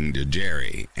talking to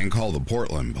Jerry and call the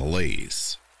Portland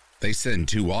police. They send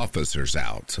 2 officers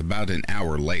out about an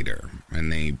hour later,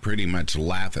 and they pretty much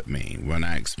laugh at me when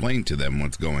I explain to them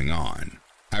what's going on.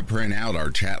 I print out our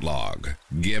chat log,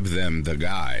 give them the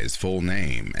guy's full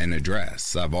name and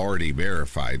address I've already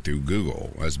verified through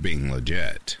Google as being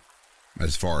legit,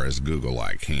 as far as Google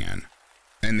I can.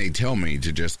 And they tell me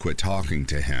to just quit talking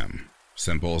to him.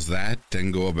 Simple as that,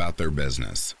 and go about their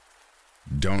business.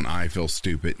 Don't I feel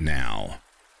stupid now?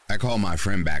 I call my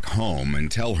friend back home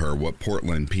and tell her what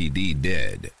Portland PD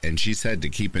did, and she said to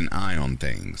keep an eye on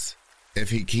things.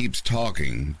 If he keeps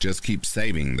talking, just keep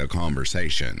saving the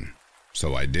conversation.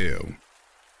 So I do.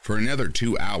 For another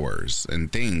 2 hours,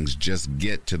 and things just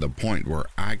get to the point where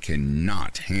I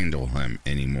cannot handle him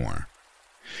anymore.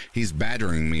 He's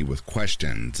battering me with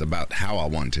questions about how I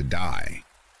want to die,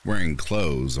 wearing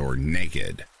clothes or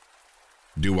naked.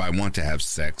 Do I want to have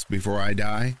sex before I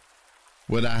die?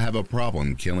 Would I have a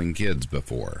problem killing kids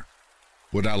before?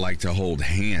 Would I like to hold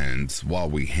hands while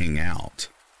we hang out?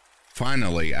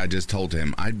 Finally, I just told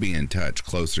him I'd be in touch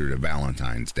closer to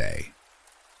Valentine's Day.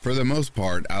 For the most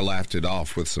part, I laughed it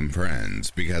off with some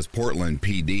friends because Portland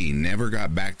PD never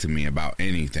got back to me about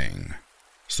anything.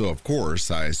 So of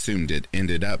course, I assumed it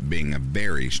ended up being a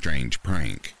very strange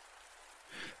prank.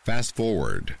 Fast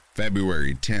forward,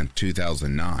 February 10th,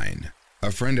 2009.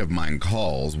 A friend of mine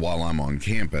calls while I'm on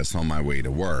campus on my way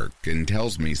to work and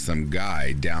tells me some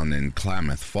guy down in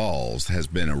Klamath Falls has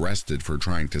been arrested for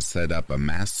trying to set up a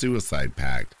mass suicide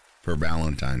pact for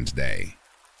Valentine's Day.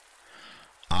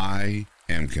 I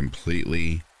am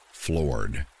completely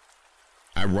floored.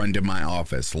 I run to my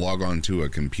office, log on to a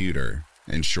computer,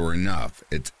 and sure enough,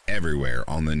 it's everywhere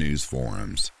on the news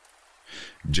forums.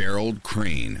 Gerald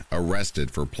Crane arrested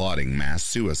for plotting mass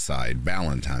suicide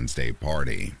Valentine's Day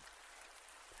party.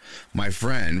 My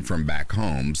friend from back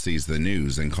home sees the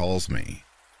news and calls me,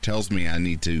 tells me I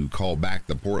need to call back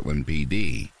the Portland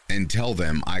PD and tell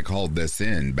them I called this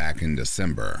in back in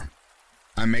December.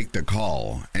 I make the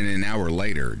call, and an hour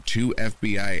later, 2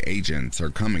 FBI agents are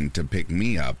coming to pick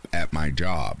me up at my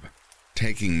job,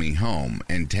 taking me home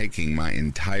and taking my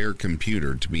entire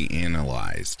computer to be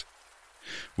analyzed.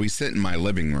 We sit in my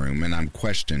living room and I'm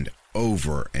questioned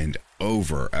over and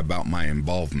over about my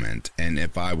involvement and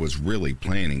if I was really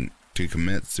planning to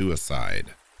commit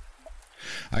suicide.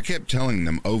 I kept telling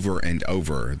them over and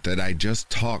over that I just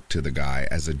talked to the guy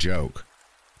as a joke,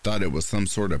 thought it was some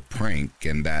sort of prank,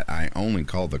 and that I only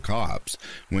called the cops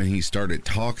when he started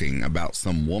talking about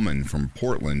some woman from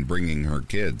Portland bringing her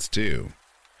kids too.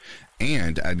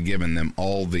 And I'd given them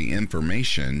all the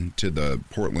information to the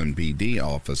Portland PD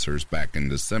officers back in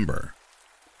December.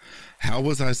 How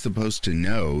was I supposed to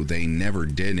know they never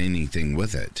did anything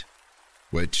with it?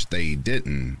 Which they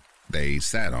didn't. They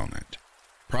sat on it,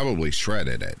 probably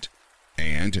shredded it,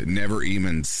 and never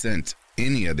even sent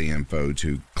any of the info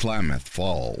to Klamath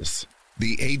Falls.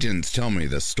 The agents tell me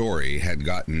the story had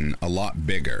gotten a lot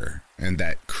bigger and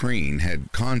that Crane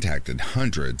had contacted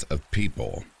hundreds of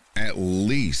people. At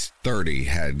least 30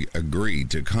 had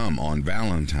agreed to come on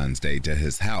Valentine's Day to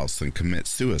his house and commit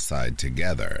suicide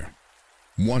together.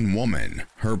 One woman,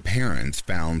 her parents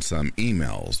found some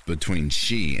emails between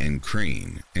she and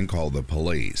Crane and called the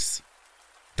police.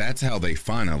 That's how they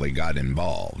finally got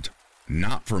involved.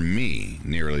 Not for me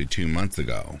nearly 2 months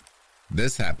ago.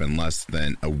 This happened less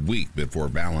than a week before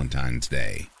Valentine's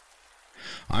Day.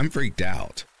 I'm freaked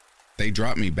out. They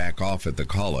drop me back off at the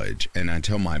college and I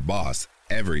tell my boss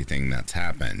everything that's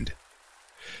happened.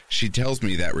 She tells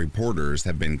me that reporters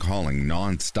have been calling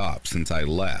non-stop since I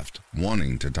left,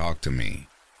 wanting to talk to me.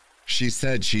 She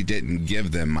said she didn't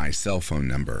give them my cell phone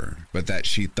number, but that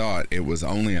she thought it was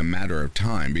only a matter of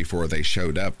time before they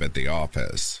showed up at the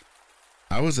office.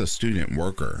 I was a student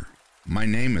worker. My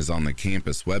name is on the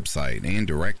campus website and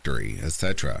directory,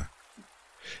 etc.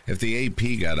 If the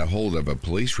AP got a hold of a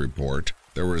police report,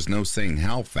 there was no saying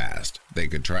how fast they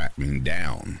could track me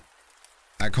down.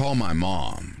 I call my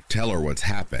mom, tell her what's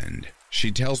happened.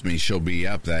 She tells me she'll be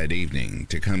up that evening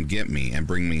to come get me and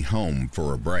bring me home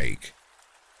for a break.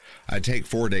 I take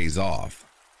 4 days off,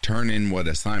 turn in what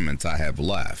assignments I have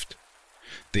left.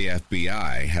 The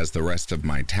FBI has the rest of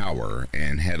my tower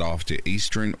and head off to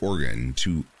Eastern Oregon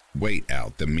to wait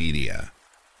out the media.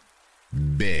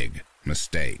 Big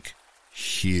mistake.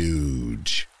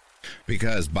 Huge.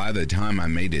 Because by the time I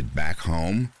made it back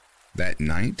home that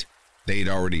night, they'd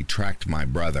already tracked my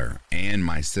brother and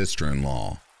my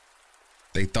sister-in-law.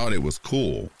 They thought it was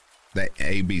cool that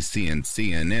ABC and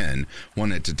CNN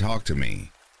wanted to talk to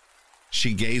me.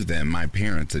 She gave them my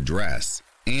parents' address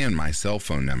and my cell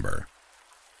phone number.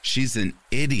 She's an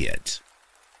idiot.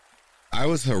 I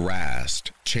was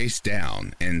harassed, chased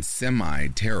down, and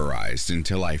semi-terrorized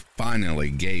until I finally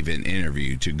gave an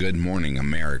interview to Good Morning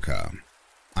America.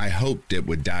 I hoped it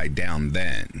would die down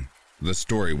then. The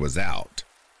story was out.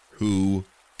 Who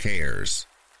cares?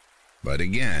 But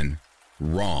again,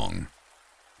 wrong.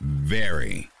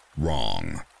 Very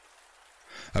wrong.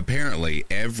 Apparently,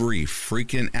 every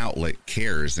freaking outlet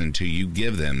cares until you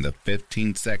give them the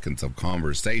 15 seconds of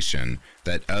conversation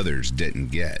that others didn't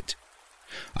get.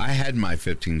 I had my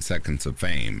 15 seconds of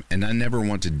fame, and I never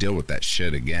want to deal with that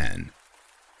shit again.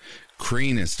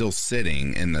 Crean is still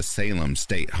sitting in the Salem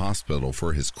State Hospital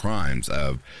for his crimes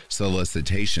of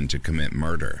solicitation to commit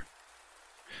murder.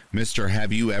 Mister,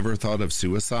 have you ever thought of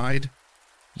suicide?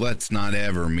 Let's not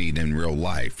ever meet in real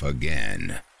life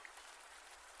again.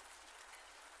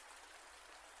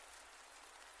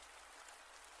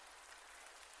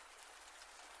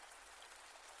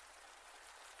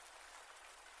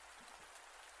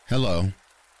 Hello.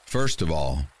 First of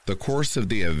all, the course of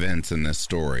the events in this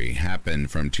story happened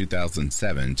from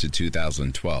 2007 to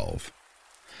 2012.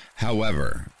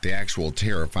 However, the actual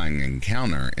terrifying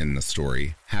encounter in the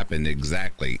story happened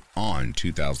exactly on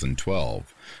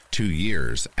 2012, 2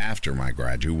 years after my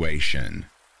graduation.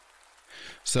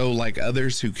 So, like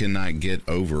others who cannot get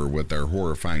over with their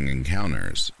horrifying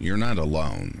encounters, you're not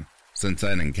alone, since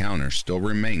that encounter still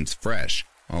remains fresh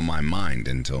on my mind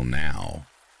until now.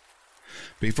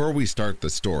 Before we start the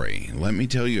story, let me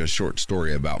tell you a short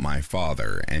story about my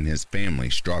father and his family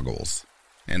struggles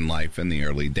and life in the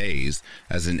early days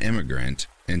as an immigrant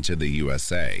into the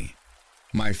USA.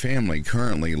 My family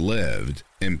currently lived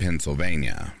in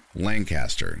Pennsylvania,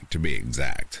 Lancaster to be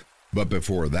exact. But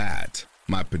before that,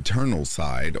 my paternal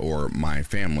side, or my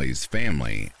family's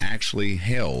family, actually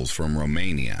hails from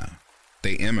Romania.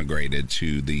 They immigrated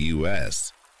to the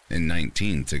US in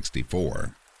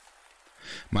 1964.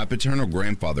 My paternal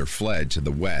grandfather fled to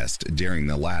the West during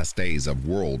the last days of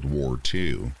World War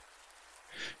II.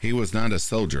 He was not a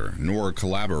soldier nor a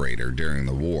collaborator during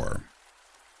the war.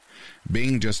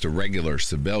 Being just a regular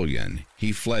civilian,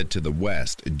 he fled to the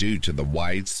West due to the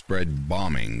widespread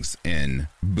bombings in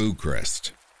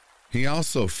Bucharest. He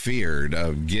also feared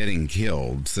of getting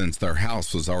killed since their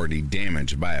house was already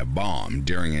damaged by a bomb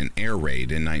during an air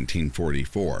raid in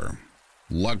 1944.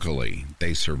 Luckily,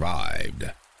 they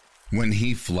survived. When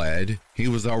he fled, he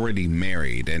was already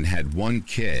married and had one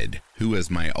kid who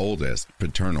is my oldest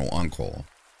paternal uncle.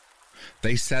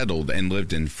 They settled and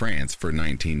lived in France for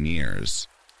 19 years.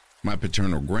 My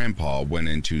paternal grandpa went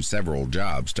into several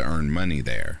jobs to earn money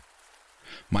there.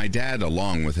 My dad,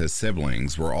 along with his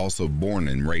siblings, were also born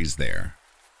and raised there.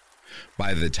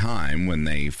 By the time when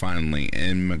they finally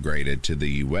immigrated to the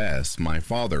U.S., my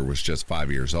father was just 5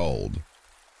 years old.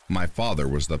 My father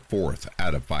was the fourth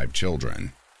out of 5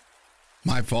 children.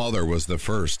 My father was the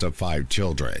first of 5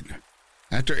 children.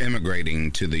 After immigrating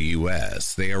to the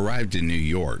U.S., they arrived in New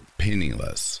York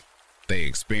penniless. They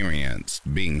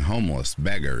experienced being homeless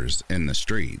beggars in the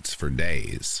streets for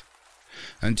days,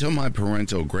 until my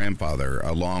parental grandfather,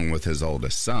 along with his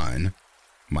oldest son,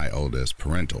 my oldest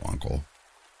parental uncle,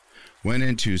 went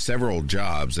into several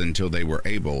jobs until they were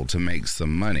able to make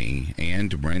some money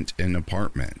and rent an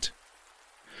apartment.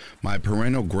 My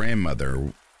parental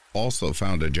grandmother also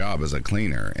found a job as a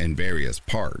cleaner in various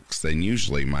parks, and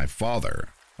usually my father,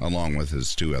 along with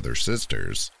his 2 other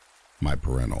sisters, my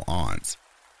parental aunts,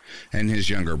 and his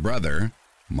younger brother,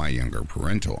 my younger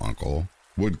parental uncle,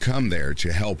 would come there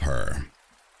to help her.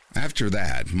 After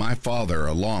that, my father,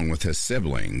 along with his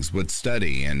siblings, would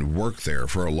study and work there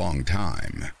for a long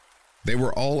time. They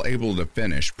were all able to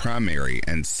finish primary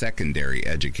and secondary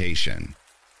education.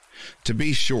 To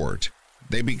be short,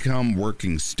 they become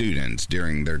working students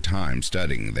during their time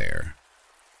studying there.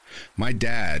 My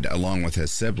dad, along with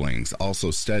his siblings,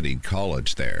 also studied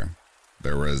college there.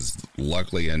 There was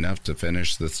luckily enough to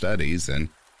finish the studies and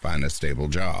find a stable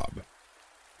job.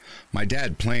 My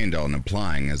dad planned on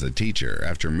applying as a teacher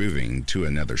after moving to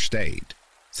another state,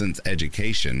 since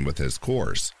education with his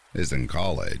course is in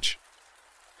college.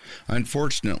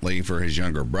 Unfortunately for his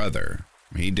younger brother,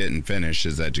 he didn't finish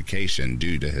his education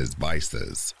due to his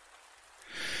vices.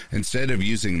 Instead of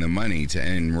using the money to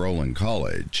enroll in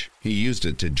college, he used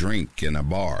it to drink in a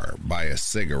bar, buy a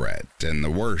cigarette, and the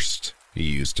worst, he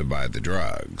used to buy the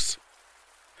drugs.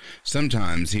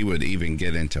 Sometimes he would even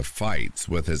get into fights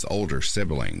with his older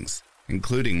siblings,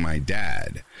 including my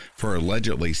dad, for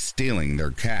allegedly stealing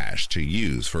their cash to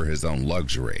use for his own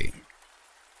luxury.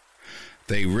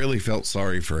 They really felt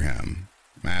sorry for him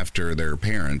after their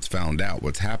parents found out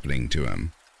what's happening to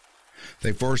him.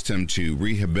 They forced him to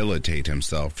rehabilitate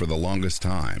himself for the longest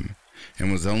time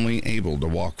and was only able to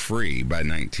walk free by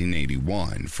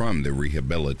 1981 from the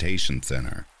rehabilitation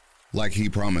center. Like he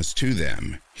promised to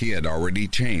them, he had already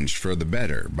changed for the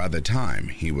better by the time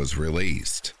he was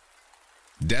released.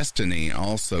 Destiny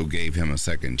also gave him a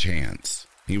second chance.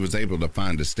 He was able to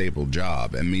find a stable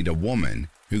job and meet a woman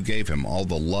who gave him all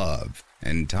the love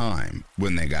and time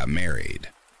when they got married.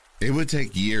 It would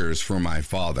take years for my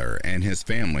father and his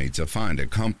family to find a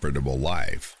comfortable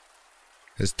life.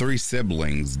 His 3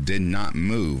 siblings did not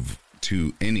move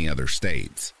to any other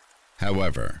states.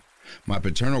 However, my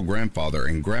paternal grandfather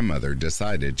and grandmother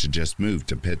decided to just move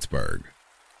to Pittsburgh.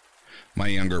 My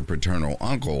younger paternal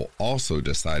uncle also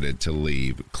decided to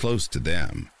leave close to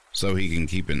them so he can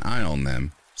keep an eye on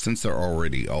them since they're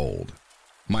already old.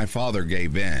 My father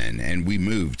gave in and we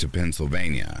moved to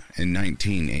Pennsylvania in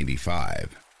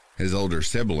 1985. His older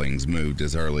siblings moved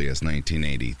as early as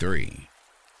 1983.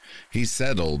 He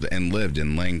settled and lived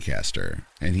in Lancaster,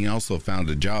 and he also found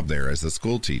a job there as a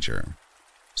school teacher.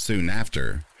 Soon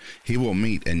after, he will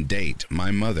meet and date my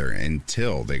mother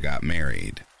until they got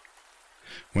married.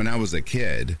 When I was a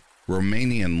kid,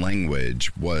 Romanian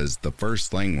language was the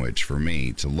first language for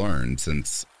me to learn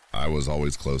since I was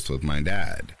always close with my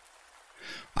dad.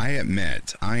 I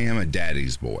admit I am a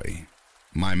daddy's boy.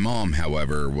 My mom,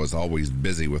 however, was always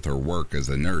busy with her work as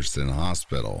a nurse in a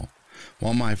hospital,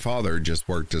 while my father just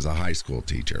worked as a high school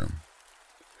teacher.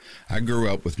 I grew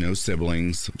up with no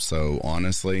siblings, so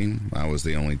honestly, I was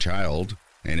the only child,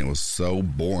 and it was so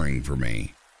boring for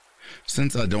me,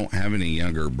 since I don't have any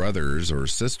younger brothers or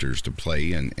sisters to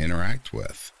play and interact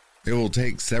with. It will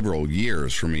take several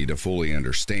years for me to fully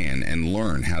understand and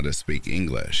learn how to speak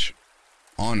English.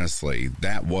 Honestly,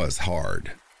 that was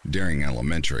hard during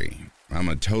elementary. I'm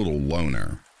a total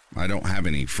loner. I don't have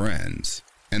any friends.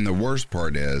 And the worst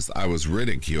part is I was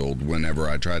ridiculed whenever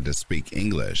I tried to speak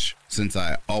English, since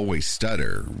I always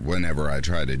stutter whenever I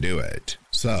try to do it.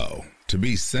 So, to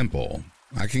be simple,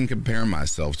 I can compare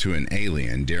myself to an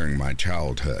alien during my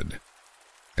childhood.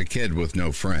 A kid with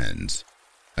no friends.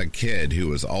 A kid who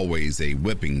was always a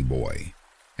whipping boy.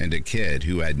 And a kid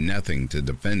who had nothing to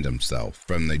defend himself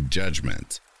from the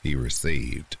judgment he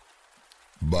received.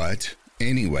 But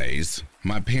anyways,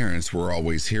 my parents were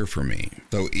always here for me,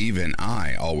 though even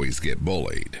I always get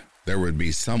bullied. There would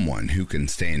be someone who can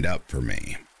stand up for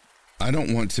me. I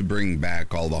don't want to bring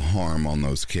back all the harm on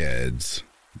those kids.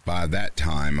 By that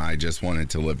time, I just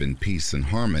wanted to live in peace and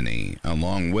harmony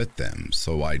along with them,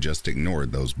 so I just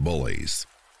ignored those bullies.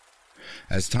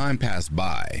 As time passed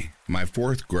by, my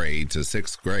 4th grade to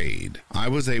 6th grade, I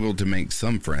was able to make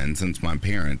some friends since my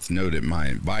parents noted my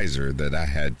advisor that I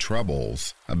had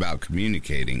troubles about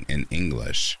communicating in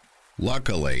English.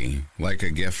 Luckily, like a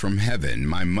gift from heaven,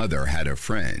 my mother had a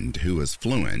friend who was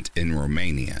fluent in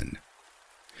Romanian.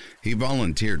 He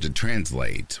volunteered to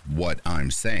translate what I'm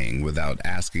saying without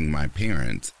asking my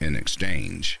parents in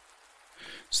exchange.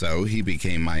 So he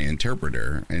became my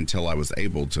interpreter until I was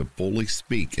able to fully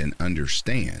speak and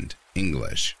understand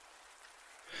English.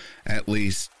 At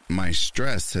least my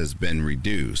stress has been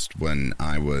reduced when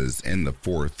I was in the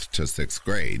 4th to 6th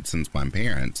grade since my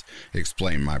parents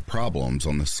explained my problems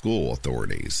on the school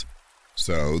authorities.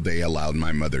 So they allowed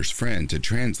my mother's friend to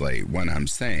translate what I'm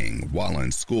saying while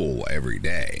in school every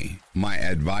day. My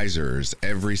advisors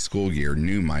every school year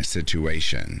knew my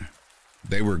situation.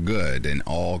 They were good and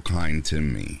all kind to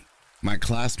me. My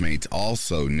classmates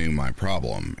also knew my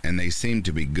problem, and they seemed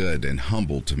to be good and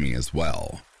humble to me as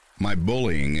well. My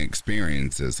bullying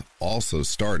experiences also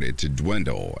started to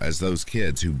dwindle as those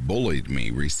kids who bullied me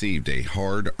received a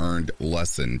hard-earned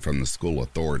lesson from the school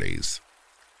authorities.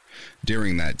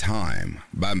 During that time,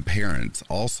 my parents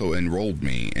also enrolled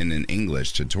me in an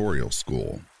English tutorial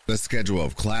school. The schedule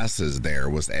of classes there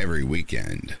was every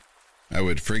weekend. I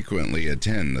would frequently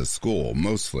attend the school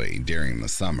mostly during the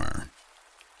summer.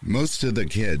 Most of the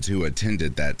kids who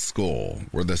attended that school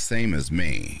were the same as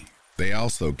me. They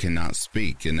also cannot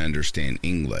speak and understand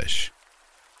English.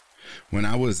 When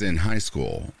I was in high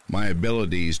school, my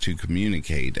abilities to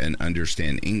communicate and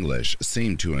understand English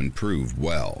seemed to improve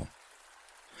well.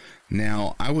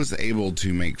 Now, I was able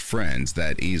to make friends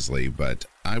that easily, but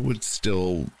I would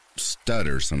still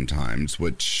stutter sometimes,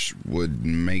 which would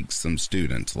make some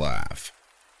students laugh.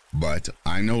 But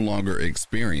I no longer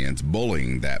experience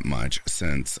bullying that much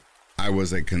since I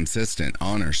was a consistent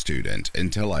honor student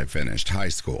until I finished high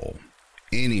school.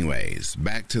 Anyways,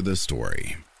 back to the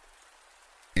story.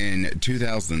 In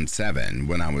 2007,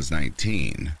 when I was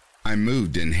 19, I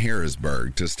moved in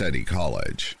Harrisburg to study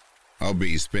college. I'll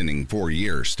be spending 4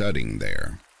 years studying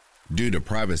there. Due to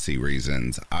privacy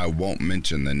reasons, I won't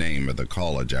mention the name of the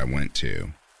college I went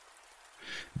to.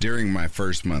 During my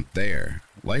first month there,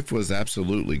 life was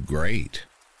absolutely great.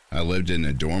 I lived in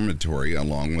a dormitory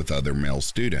along with other male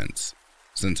students,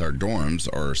 since our dorms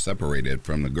are separated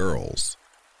from the girls.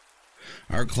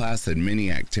 Our class had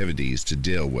many activities to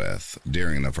deal with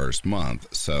during the first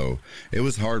month, so it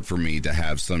was hard for me to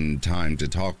have some time to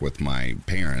talk with my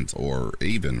parents or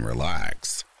even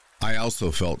relax. I also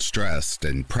felt stressed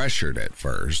and pressured at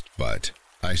first, but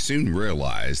I soon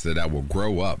realized that I will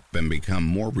grow up and become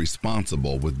more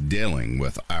responsible with dealing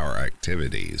with our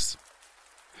activities.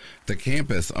 The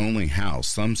campus only housed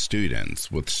some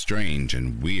students with strange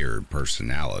and weird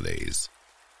personalities.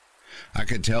 I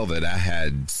could tell that I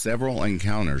had several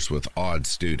encounters with odd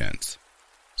students.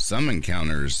 Some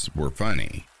encounters were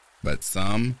funny, but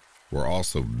some were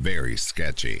also very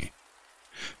sketchy.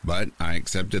 But I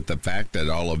accepted the fact that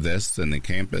all of this in the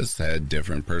campus had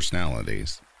different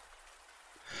personalities.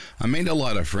 I made a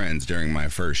lot of friends during my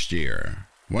first year,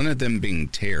 one of them being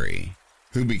Terry,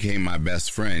 who became my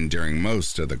best friend during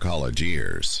most of the college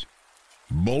years.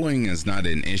 Bullying is not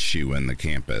an issue in the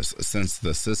campus since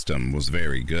the system was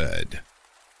very good.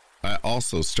 I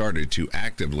also started to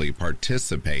actively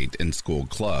participate in school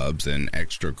clubs and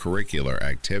extracurricular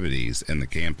activities in the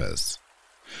campus,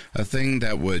 a thing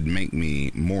that would make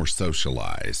me more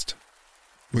socialized.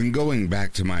 When going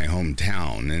back to my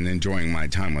hometown and enjoying my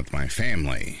time with my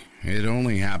family, it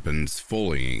only happens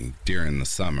fully during the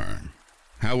summer.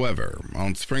 However,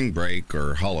 on spring break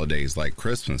or holidays like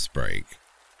Christmas break,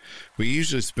 we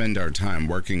usually spend our time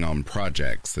working on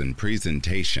projects and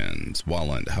presentations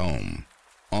while at home.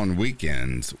 On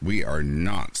weekends, we are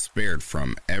not spared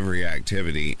from every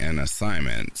activity and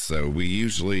assignment, so we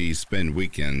usually spend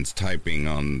weekends typing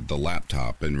on the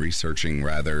laptop and researching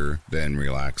rather than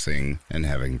relaxing and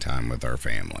having time with our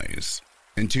families.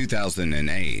 In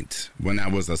 2008, when I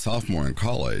was a sophomore in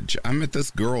college, I met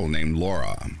this girl named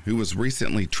Laura, who was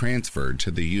recently transferred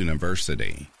to the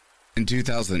university. In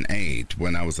 2008,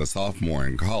 when I was a sophomore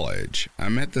in college, I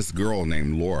met this girl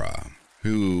named Laura,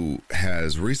 who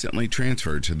has recently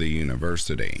transferred to the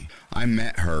university. I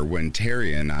met her when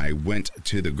Terry and I went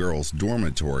to the girls'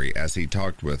 dormitory as he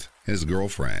talked with his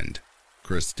girlfriend,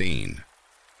 Christine.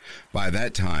 By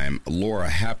that time, Laura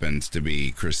happens to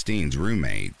be Christine's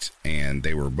roommate, and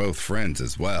they were both friends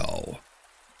as well.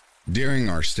 During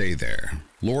our stay there,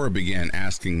 Laura began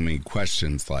asking me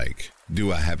questions like,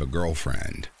 "Do I have a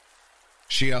girlfriend?"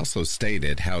 She also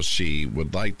stated how she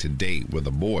would like to date with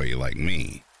a boy like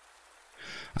me.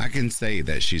 I can say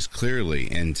that she's clearly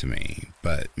into me,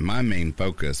 but my main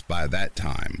focus by that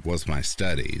time was my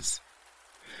studies.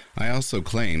 I also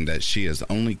claim that she is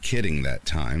only kidding that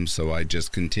time, so I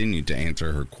just continued to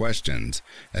answer her questions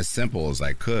as simple as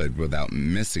I could without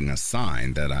missing a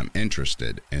sign that I'm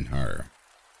interested in her.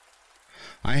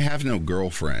 I have no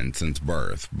girlfriend since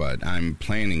birth, but I'm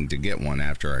planning to get one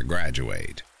after I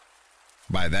graduate.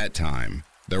 By that time,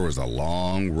 there was a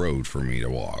long road for me to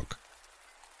walk.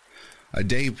 A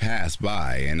day passed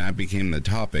by and I became the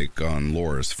topic on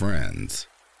Laura's friends.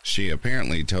 She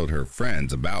apparently told her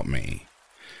friends about me.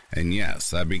 And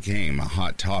yes, I became a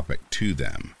hot topic to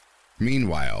them.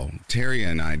 Meanwhile, Terry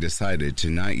and I decided to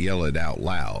not yell it out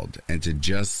loud and to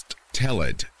just tell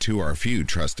it to our few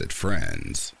trusted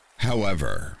friends.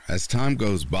 However, as time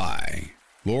goes by,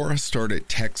 Laura started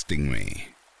texting me.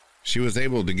 She was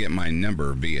able to get my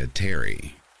number via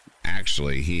Terry.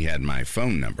 Actually, he had my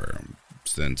phone number,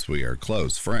 since we are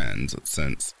close friends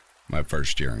since my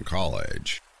first year in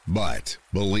college. But,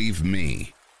 believe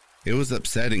me, it was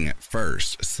upsetting at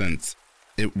first since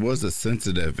it was a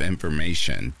sensitive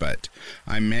information, but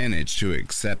I managed to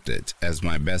accept it as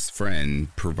my best friend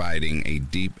providing a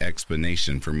deep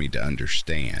explanation for me to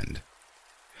understand.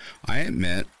 I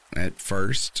admit, at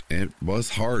first, it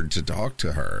was hard to talk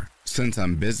to her, since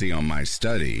I'm busy on my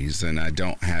studies and I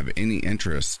don't have any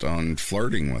interest on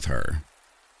flirting with her.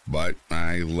 But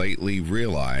I lately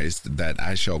realized that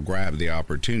I shall grab the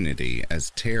opportunity,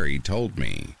 as Terry told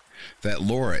me that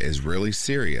Laura is really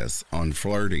serious on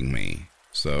flirting me,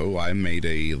 so I made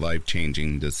a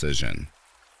life-changing decision.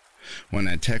 When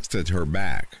I texted her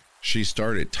back, she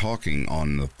started talking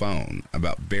on the phone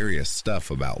about various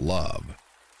stuff about love.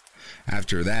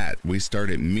 After that, we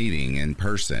started meeting in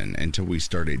person until we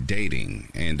started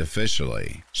dating, and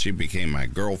officially, she became my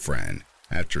girlfriend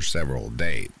after several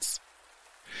dates.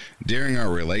 During our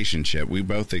relationship, we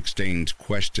both exchanged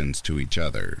questions to each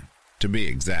other. To be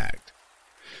exact,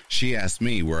 she asked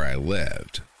me where I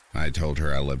lived. I told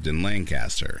her I lived in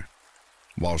Lancaster,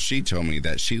 while she told me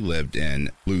that she lived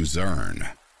in Luzerne.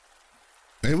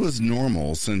 It was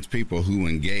normal since people who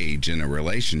engage in a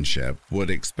relationship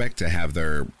would expect to have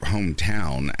their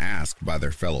hometown asked by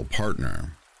their fellow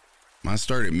partner. I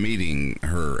started meeting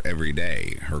her every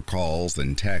day. Her calls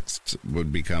and texts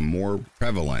would become more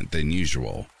prevalent than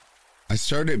usual. Her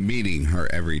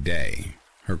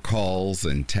calls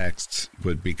and texts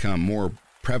would become more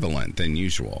prevalent than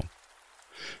usual.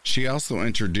 She also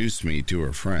introduced me to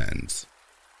her friends.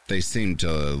 They seemed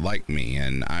to like me,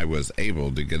 and I was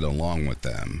able to get along with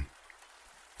them.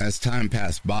 As time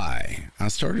passed by, I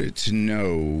started to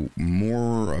know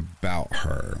more about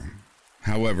her.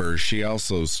 However, she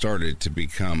also started to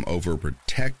become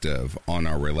overprotective on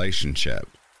our relationship,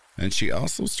 and she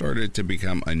also started to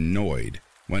become annoyed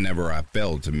whenever I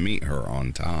failed to meet her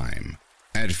on time.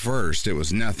 At first, it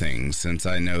was nothing, since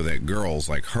I know that girls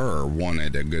like her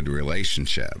wanted a good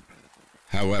relationship.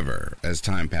 However, as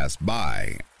time passed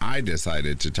by, I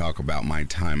decided to talk about my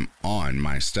time on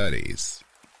my studies.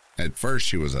 At first,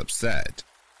 she was upset,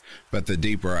 but the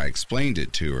deeper I explained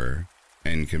it to her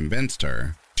and convinced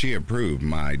her, she approved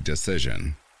my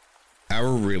decision.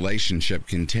 Our relationship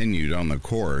continued on the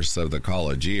course of the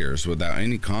college years without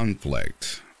any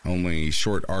conflict, only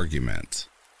short arguments.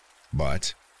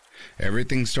 But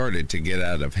everything started to get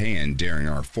out of hand during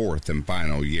our fourth and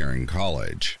final year in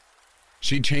college.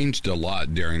 She changed a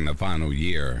lot during the final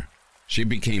year. She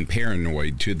became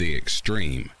paranoid to the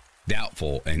extreme,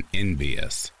 doubtful, and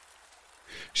envious.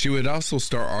 She would also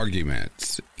start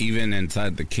arguments, even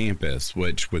inside the campus,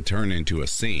 which would turn into a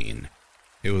scene.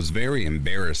 It was very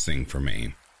embarrassing for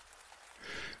me.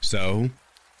 So,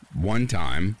 one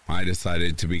time, I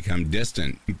decided to become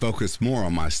distant and focus more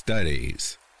on my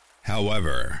studies.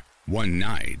 However, one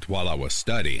night, while I was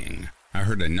studying, I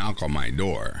heard a knock on my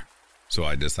door. So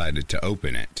I decided to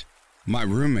open it. My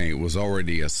roommate was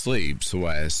already asleep, so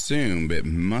I assumed it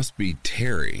must be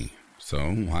Terry,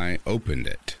 so I opened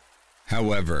it.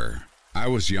 However, I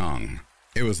was young.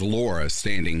 It was Laura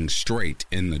standing straight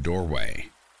in the doorway.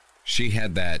 She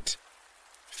had that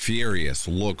furious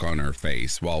look on her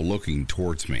face while looking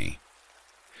towards me.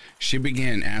 She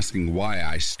began asking why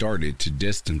I started to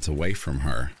distance away from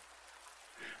her.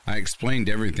 I explained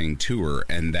everything to her,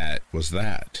 and that was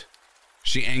that.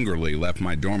 She angrily left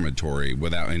my dormitory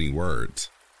without any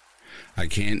words. I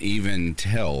can't even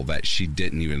tell that she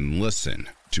didn't even listen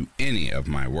to any of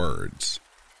my words.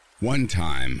 One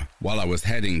time, while I was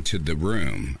heading to the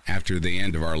room after the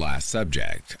end of our last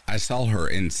subject, I saw her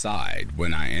inside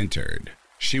when I entered.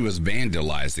 She was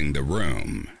vandalizing the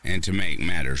room, and to make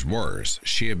matters worse,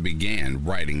 she had began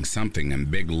writing something in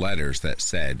big letters that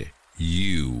said,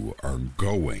 "You are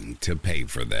going to pay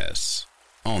for this,"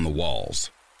 on the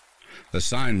walls. The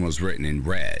sign was written in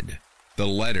red. The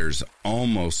letters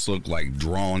almost looked like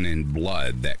drawn in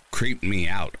blood that creeped me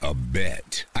out a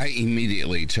bit. I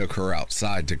immediately took her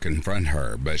outside to confront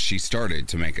her, but she started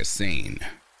to make a scene.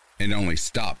 It only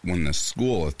stopped when the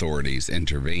school authorities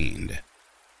intervened.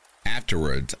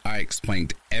 Afterwards, I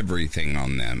explained everything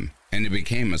on them, and it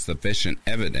became a sufficient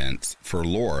evidence for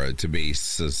Laura to be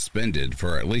suspended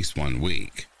for at least 1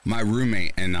 week. My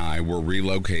roommate and I were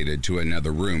relocated to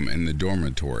another room in the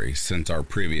dormitory since our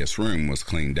previous room was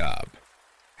cleaned up.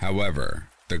 However,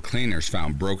 the cleaners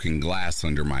found broken glass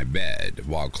under my bed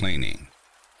while cleaning.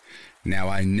 Now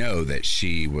I know that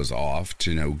she was off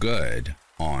to no good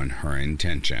on her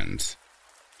intentions.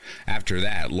 After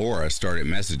that, Laura started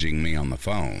messaging me on the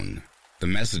phone. The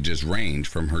messages ranged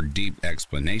from her deep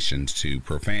explanations to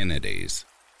profanities.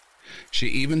 She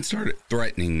even started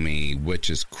threatening me, which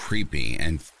is creepy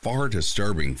and far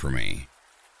disturbing for me.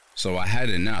 So I had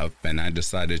enough and I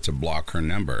decided to block her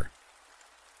number.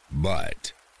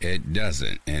 But it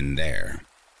doesn't end there.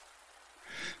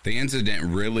 The incident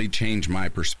really changed my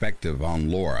perspective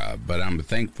on Laura, but I'm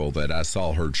thankful that I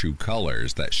saw her true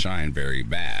colors that shine very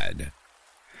bad.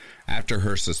 After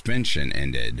her suspension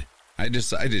ended, I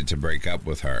decided to break up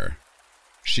with her.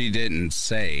 She didn't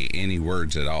say any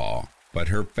words at all, but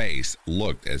her face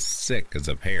looked as sick as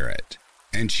a parrot,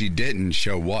 and she didn't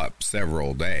show up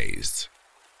several days.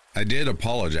 I did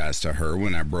apologize to her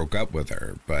when I broke up with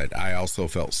her, but I also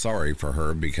felt sorry for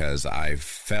her because I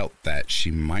felt that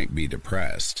she might be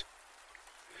depressed.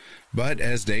 But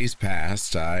as days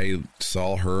passed, I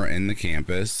saw her in the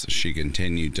campus. She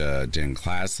continued to attend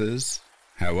classes.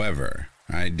 However,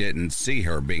 I didn't see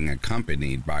her being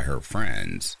accompanied by her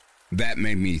friends. That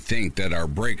made me think that our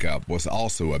breakup was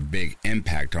also a big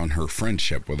impact on her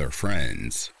friendship with her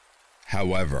friends.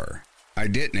 However, I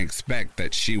didn't expect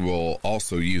that she will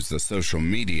also use the social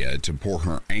media to pour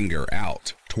her anger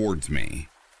out towards me.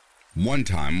 One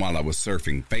time while I was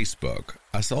surfing Facebook,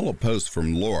 I saw a post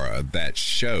from Laura that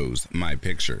shows my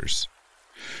pictures.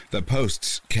 The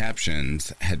post's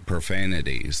captions had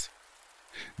profanities.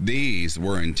 These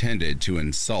were intended to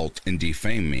insult and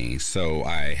defame me,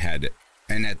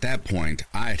 and at that point,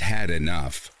 I'd had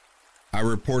enough. I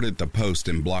reported the post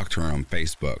and blocked her on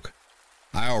Facebook.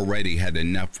 I already had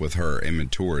enough with her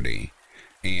immaturity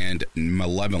and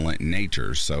malevolent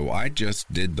nature, so I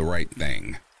just did the right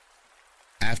thing.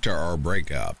 After our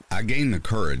breakup, I gained the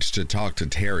courage to talk to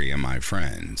Terry and my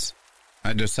friends.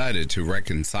 I decided to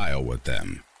reconcile with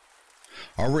them.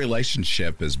 Our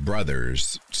relationship as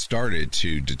brothers started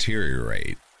to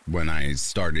deteriorate when I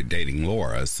started dating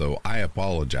Laura, so I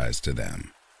apologized to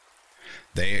them.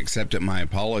 They accepted my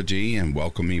apology and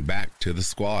welcomed me back to the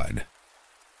squad.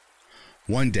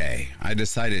 One day, I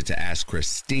decided to ask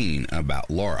Christine about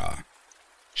Laura.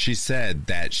 She said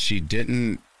that she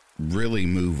didn't really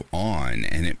move on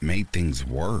and it made things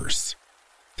worse.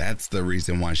 That's the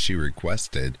reason why she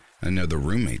requested another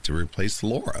roommate to replace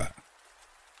Laura.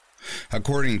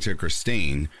 According to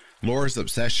Christine, Laura's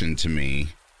obsession to me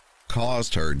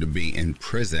caused her to be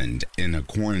imprisoned in a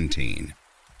quarantine.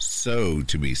 So,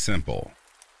 to be simple,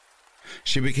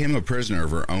 she became a prisoner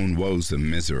of her own woes and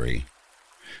misery.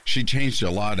 She changed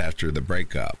a lot after the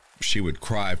breakup. She would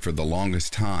cry for the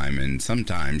longest time, and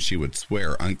sometimes she would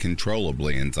swear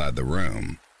uncontrollably inside the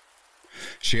room.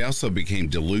 She also became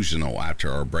delusional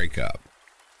after our breakup.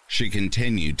 She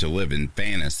continued to live in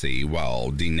fantasy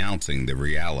while denouncing the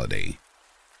reality.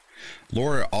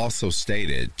 Laura also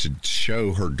stated to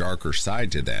show her darker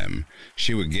side to them,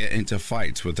 she would get into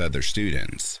fights with other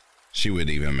students. She would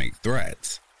even make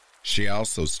threats. She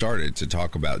also started to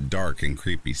talk about dark and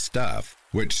creepy stuff,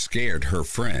 which scared her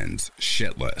friends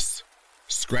shitless.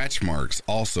 Scratch marks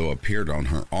also appeared on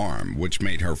her arm, which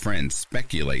made her friends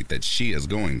speculate that she is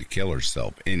going to kill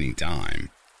herself any time.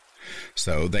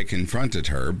 So they confronted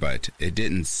her, but it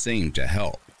didn't seem to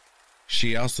help.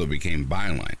 She also became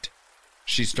violent.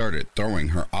 She started throwing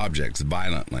her objects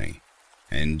violently,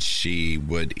 and she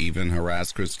would even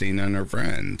harass Christina and her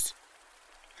friends.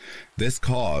 This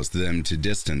caused them to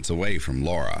distance away from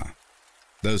Laura.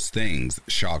 Those things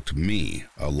shocked me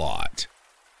a lot.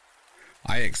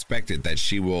 I expected that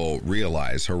she will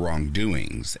realize her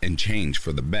wrongdoings and change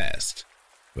for the best,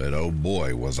 but oh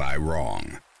boy was I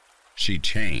wrong. She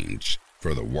changed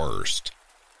for the worst.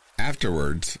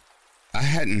 Afterwards, I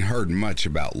hadn't heard much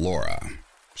about Laura.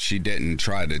 She didn't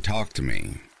try to talk to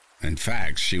me. In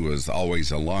fact, she was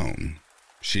always alone.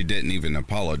 She didn't even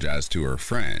apologize to her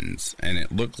friends, and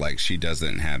it looked like she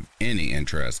doesn't have any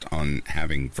interest on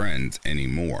having friends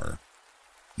anymore.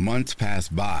 Months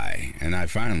passed by, and I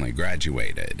finally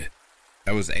graduated.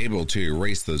 I was able to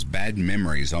erase those bad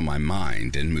memories on my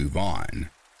mind and move on.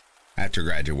 After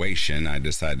graduation, I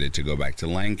decided to go back to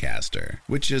Lancaster,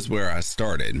 which is where I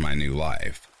started my new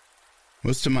life.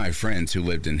 Most of my friends who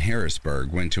lived in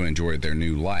Harrisburg went to enjoy their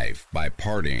new life by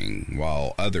partying,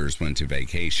 while others went to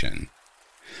vacation.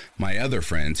 My other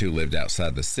friends who lived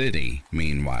outside the city,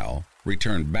 meanwhile,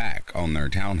 returned back on their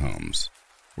townhomes,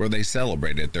 where they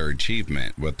celebrated their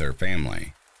achievement with their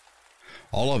family.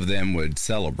 All of them would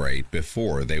celebrate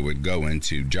before they would go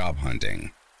into job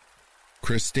hunting.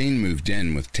 Christine moved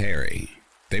in with Terry.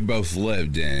 They both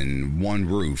lived in one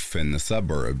roof in the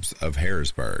suburbs of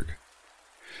Harrisburg.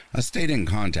 I stayed in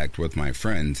contact with my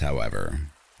friends, however.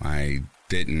 I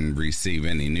didn't receive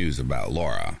any news about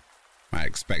Laura. I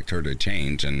expect her to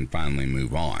change and finally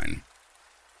move on.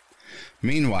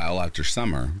 Meanwhile, after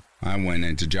summer, I went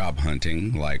into job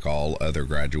hunting like all other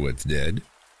graduates did.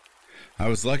 I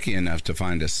was lucky enough to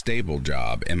find a stable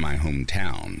job in my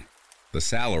hometown. The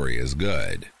salary is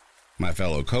good. My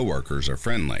fellow coworkers are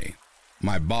friendly.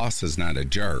 My boss is not a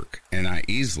jerk, and I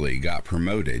easily got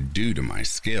promoted due to my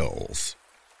skills.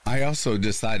 I also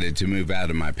decided to move out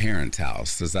of my parents'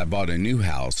 house as I bought a new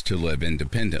house to live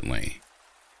independently.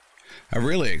 I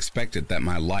really expected that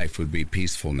my life would be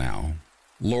peaceful now.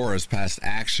 Laura's past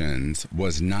actions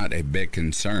was not a big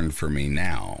concern for me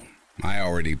now. I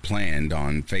already planned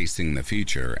on facing the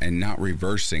future and not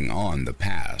reversing on the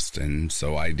past, and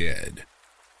so I did.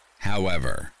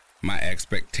 However, my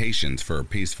expectations for a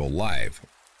peaceful life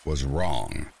was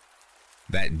wrong.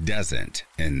 That doesn't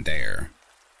end there.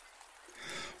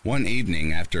 One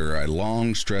evening after a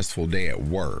long, stressful day at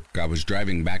work, I was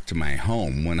driving back to my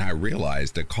home when I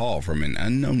realized a call from an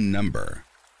unknown number.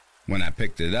 When I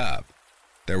picked it up,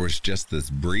 there was just this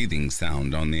breathing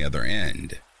sound on the other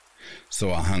end.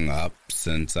 So I hung up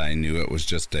since I knew it was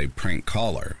just a prank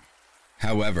caller.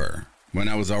 However, when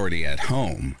I was already at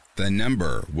home, the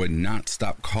number would not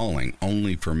stop calling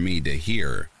only for me to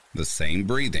hear the same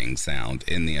breathing sound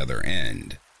in the other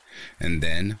end. And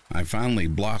then I finally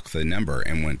blocked the number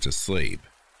and went to sleep.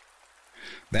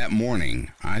 That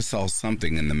morning, I saw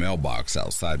something in the mailbox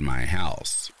outside my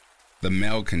house. The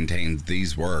mail contains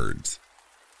these words: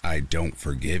 "I don't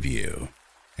forgive you,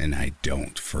 and I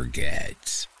don't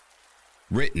forget,"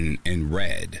 written in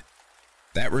red.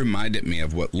 That reminded me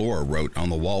of what Laura wrote on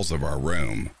the walls of our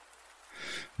room.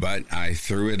 But I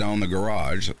threw it on the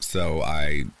garage, so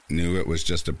I knew it was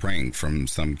just a prank from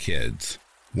some kids.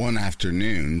 One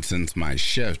afternoon, since my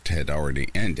shift had already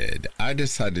ended, I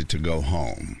decided to go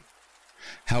home.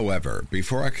 However,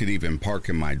 before I could even park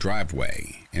in my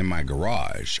driveway, in my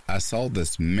garage, I saw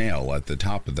this mail at the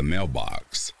top of the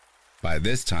mailbox. By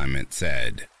this time it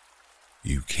said,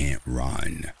 "You can't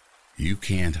run, you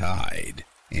can't hide,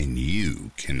 and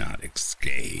you cannot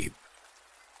escape,"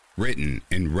 written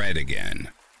in red again.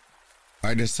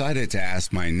 I decided to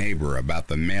ask my neighbor about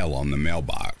the mail on the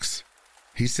mailbox.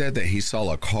 He said that he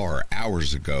saw a car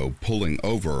hours ago pulling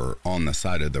over on the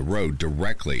side of the road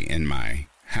directly in my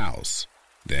house.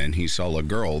 Then he saw a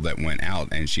girl that went out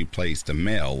and she placed a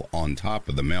mail on top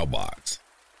of the mailbox.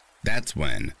 That's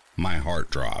when my heart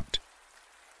dropped.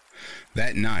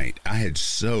 That night, I had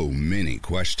so many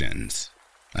questions.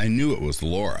 I knew it was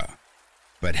Laura,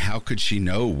 but how could she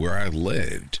know where I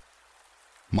lived?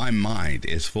 My mind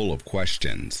is full of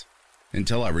questions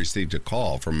until I received a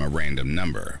call from a random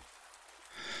number.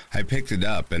 I picked it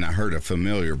up and I heard a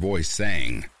familiar voice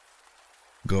saying,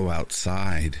 "Go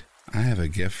outside. I have a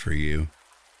gift for you."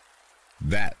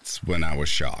 That's when I was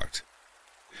shocked.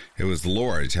 It was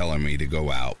Laura telling me to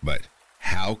go out, but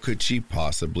how could she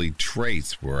possibly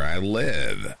trace where I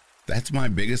live? That's my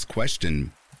biggest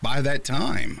question by that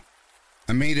time.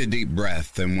 I made a deep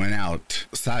breath and went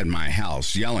outside my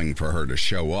house yelling for her to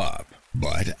show up.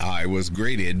 But I was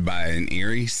greeted by an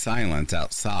eerie silence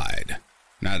outside.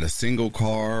 Not a single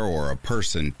car or a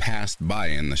person passed by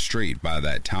in the street by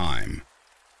that time.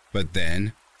 But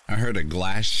then I heard a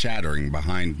glass shattering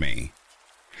behind me.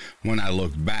 When I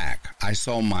looked back, I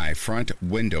saw my front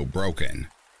window broken.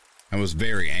 I was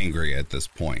very angry at this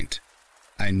point.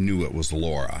 I knew it was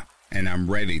Laura, and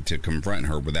I'm ready to confront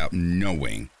her without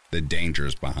knowing the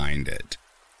dangers behind it.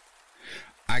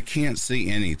 I can't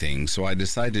see anything, so I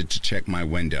decided to check my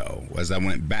window as I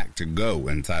went back to go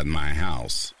inside my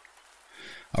house.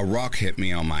 A rock hit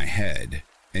me on my head.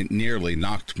 It nearly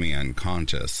knocked me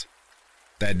unconscious.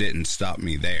 That didn't stop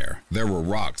me there. There were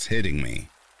rocks hitting me.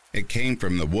 It came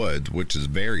from the woods, which is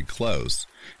very close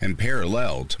and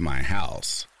parallel to my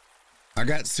house. I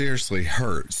got seriously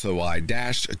hurt, so I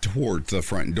dashed towards the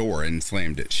front door and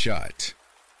slammed it shut.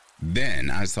 Then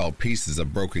I saw pieces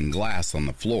of broken glass on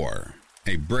the floor.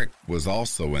 A brick was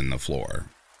also in the floor.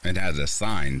 It had a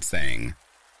sign saying,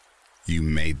 "You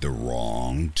made the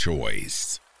wrong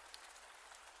choice."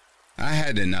 I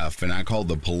had enough and I called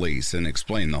the police and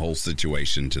explained the whole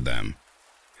situation to them.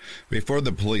 Before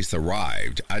the police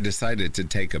arrived, I decided to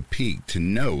take a peek to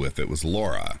know if it was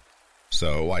Laura.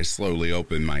 So I slowly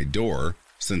opened my door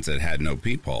since it had no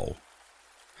peephole.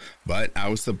 But I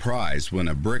was surprised when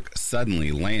a brick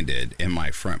suddenly landed in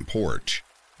my front porch.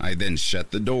 I then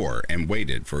shut the door and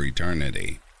waited for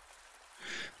eternity.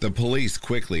 The police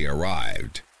quickly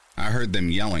arrived. I heard them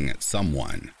yelling at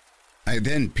someone. I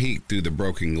then peeked through the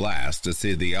broken glass to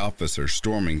see the officer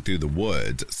storming through the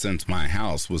woods since my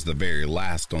house was the very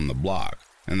last on the block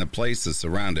and the place is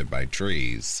surrounded by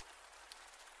trees.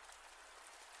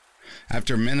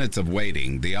 After minutes of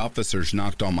waiting, the officers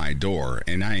knocked on my door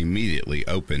and I immediately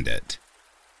opened it.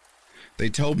 They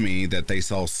told me that they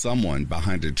saw someone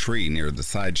behind a tree near the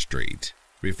side street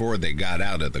before they got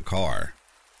out of the car.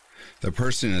 The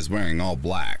person is wearing all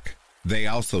black. They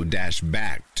also dashed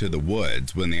back to the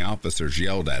woods when the officers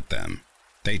yelled at them.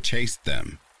 They chased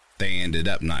them. They ended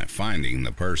up not finding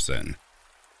the person.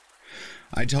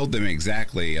 I told them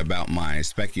exactly about my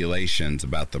speculations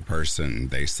about the person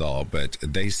they saw, but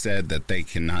they said that they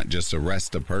cannot just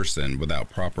arrest a person without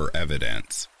proper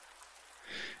evidence.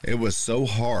 It was so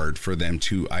hard for them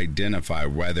to identify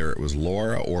whether it was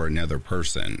Laura or another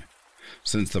person,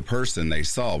 since the person they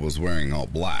saw was wearing all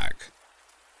black.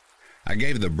 I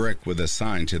gave the brick with a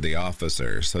sign to the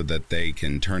officer so that they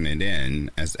can turn it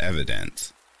in as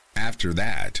evidence. After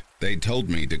that, they told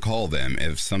me to call them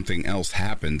if something else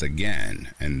happens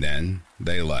again, and then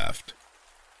they left.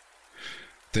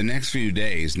 The next few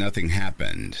days, nothing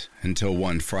happened until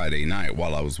one Friday night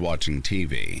while I was watching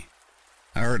TV.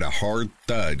 I heard a hard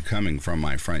thud coming from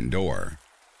my front door.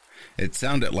 It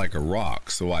sounded like a rock,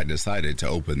 so I decided to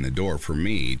open the door for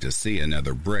me to see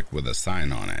another brick with a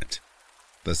sign on it.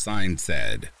 The sign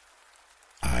said,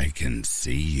 "I can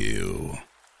see you."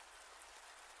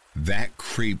 That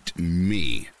creeped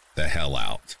me the hell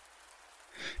out.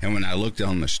 And when I looked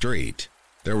on the street,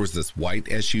 there was this white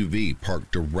SUV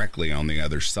parked directly on the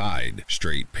other side,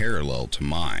 straight parallel to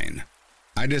mine.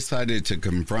 I decided to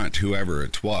confront whoever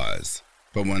it was,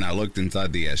 but when I looked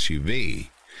inside the SUV,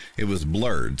 it was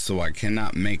blurred, so I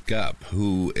cannot make up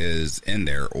who is in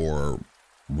there, or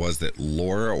was it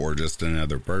Laura or just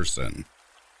another person.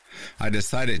 I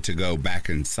decided to go back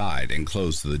inside and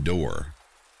close the door.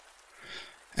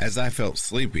 As I felt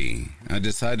sleepy, I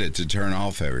decided to turn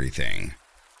off everything.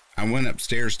 I went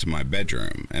upstairs to my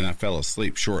bedroom and I fell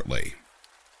asleep shortly.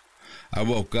 I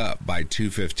woke up by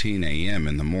 2:15 a.m.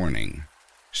 in the morning.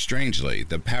 Strangely,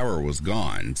 the power was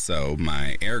gone, so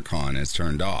my aircon is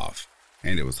turned off,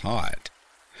 and it was hot.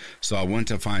 So I went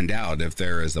to find out if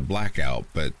there is a blackout,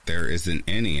 but there isn't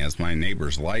any as my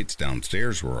neighbor's lights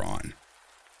downstairs were on.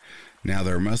 Now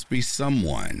there must be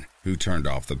someone who turned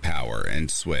off the power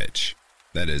and switch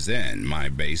that is in my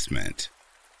basement.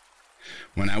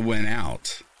 When I went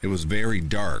out, it was very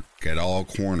dark at all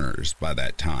corners by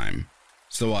that time,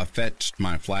 so I fetched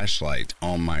my flashlight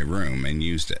on my room and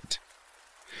used it.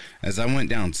 As I went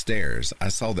downstairs, I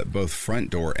saw that both front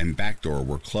door and back door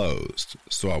were closed,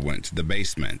 so I went to the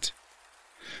basement.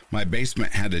 My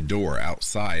basement had a door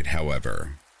outside,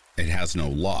 however. It has no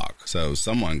lock, so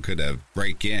someone could have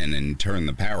break in and turned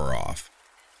the power off.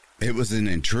 It was an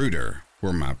intruder,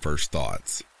 were my first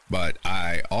thoughts, but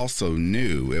I also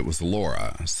knew it was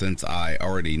Laura, since I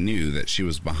already knew that she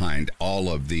was behind all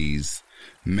of these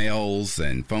mails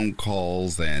and phone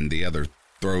calls and the other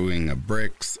throwing of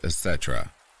bricks,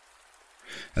 etc.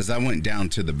 As I went down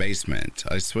to the basement,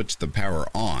 I switched the power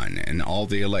on and all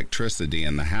the electricity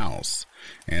in the house,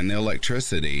 and the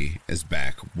electricity is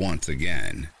back once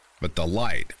again, but the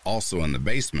light, also in the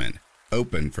basement,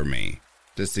 opened for me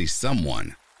to see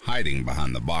someone hiding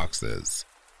behind the boxes.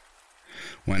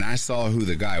 When I saw who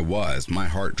the guy was, my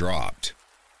heart dropped.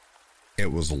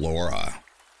 It was Laura.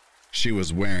 She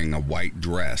was wearing a white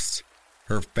dress.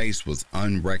 Her face was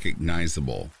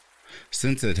unrecognizable,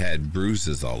 since it had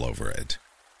bruises all over it.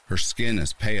 Her skin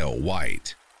is pale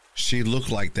white. She looked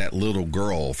like that little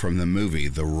girl from the movie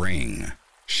The Ring.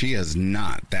 She is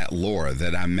not that Laura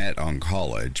that I met on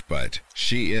college, but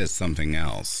she is something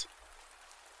else.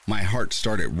 My heart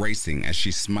started racing as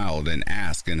she smiled and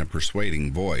asked in a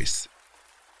persuading voice,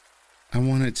 "I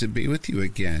wanted to be with you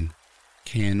again.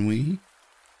 Can we?"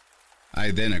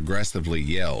 I then aggressively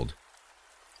yelled,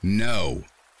 "No,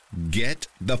 get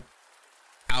the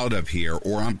out of here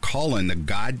or I'm calling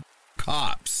the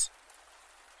cops."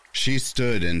 She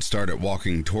stood and started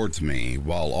walking towards me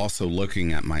while also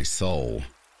looking at my soul.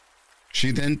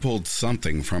 She then pulled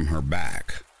something from her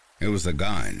back. It was a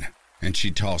gun, and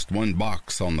she tossed one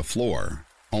box on the floor,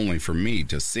 only for me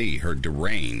to see her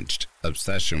deranged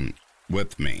obsession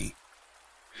with me.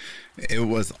 It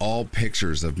was all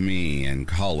pictures of me in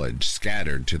college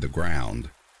scattered to the ground.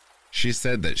 She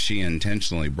said that she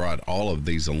intentionally brought all of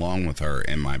these along with her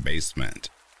in my basement.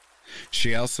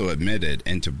 She also admitted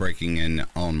into breaking in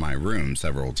on my room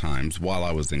several times while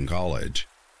I was in college.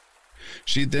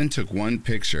 She then took one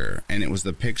picture, and it was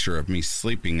the picture of me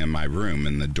sleeping in my room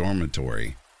in the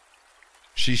dormitory.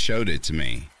 She showed it to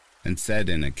me and said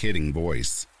in a kidding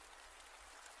voice,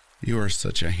 "You are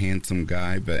such a handsome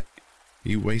guy, but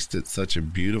you wasted such a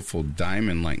beautiful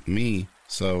diamond like me,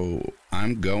 so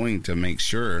I'm going to make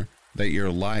sure that your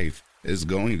life is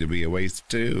going to be a waste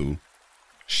too."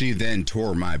 She then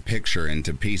tore my picture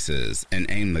into pieces and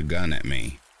aimed the gun at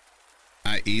me.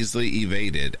 I easily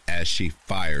evaded as she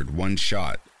fired one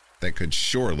shot that could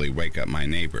surely wake up my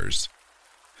neighbors.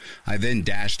 I then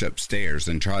dashed upstairs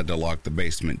and tried to lock the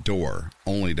basement door,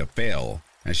 only to fail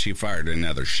as she fired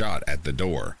another shot at the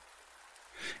door.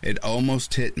 It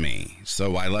almost hit me,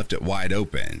 so I left it wide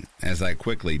open as I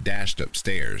quickly dashed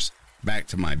upstairs, back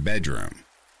to my bedroom.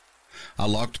 I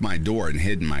locked my door and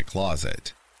hid in my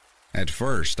closet. At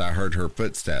first, I heard her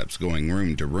footsteps going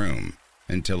room to room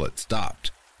until it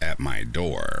stopped at my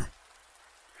door.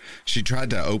 She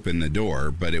tried to open the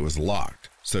door, but it was locked,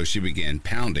 so she began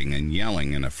pounding and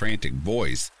yelling in a frantic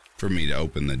voice for me to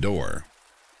open the door.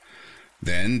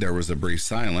 Then there was a brief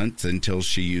silence until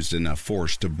she used enough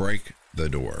force to break the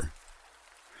door.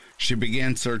 She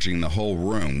began searching the whole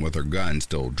room with her gun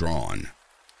still drawn.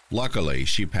 Luckily,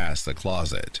 she passed the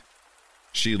closet.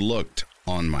 She looked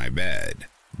on my bed,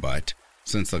 but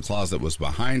since the closet was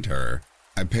behind her,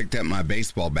 I picked up my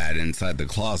baseball bat inside the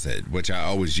closet, which I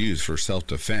always use for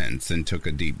self-defense, and took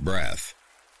a deep breath.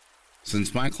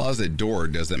 Since my closet door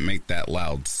doesn't make that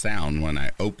loud sound when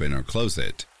I open or close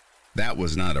it, that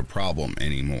was not a problem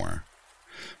anymore.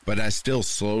 But I still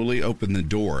slowly opened the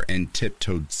door and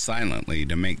tiptoed silently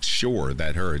to make sure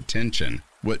that her attention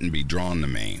wouldn't be drawn to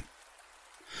me.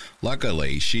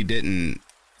 Luckily, she didn't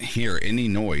hear any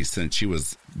noise since she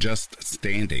was just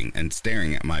standing and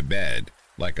staring at my bed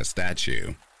like a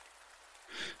statue.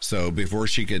 So before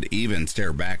she could even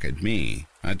stare back at me,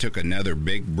 I took another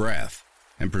big breath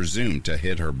and presumed to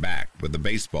hit her back with a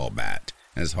baseball bat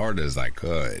as hard as I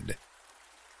could.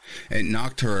 It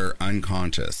knocked her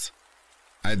unconscious.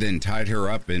 I then tied her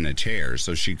up in a chair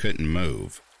so she couldn't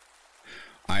move.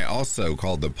 I also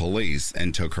called the police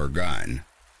and took her gun.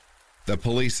 The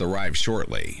police arrived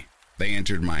shortly. They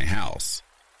entered my house.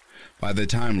 By the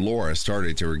time Laura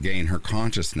started to regain her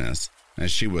consciousness,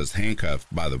 as she was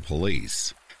handcuffed by the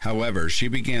police. However, she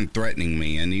began threatening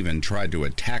me and even tried to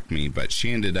attack me, but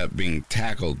she ended up being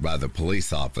tackled by the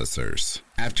police officers.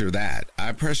 After that,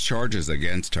 I pressed charges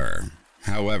against her.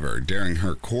 However, during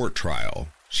her court trial,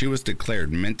 she was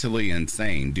declared mentally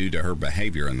insane due to her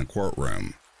behavior in the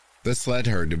courtroom. This led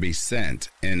her to be sent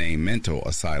in a mental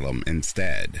asylum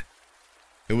instead.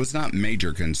 It was not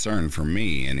major concern for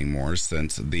me anymore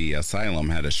since the asylum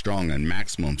had a strong and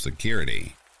maximum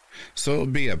security, so it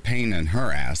would be a pain in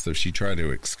her ass if she tried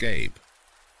to escape.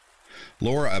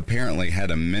 Laura apparently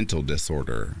had a mental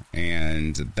disorder,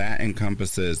 and that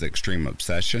encompasses extreme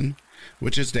obsession,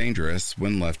 which is dangerous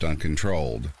when left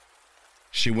uncontrolled.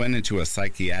 She went into a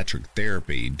psychiatric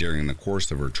therapy during the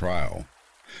course of her trial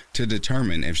to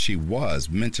determine if she was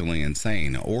mentally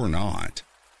insane or not.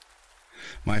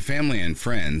 My family and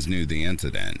friends knew the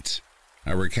incident.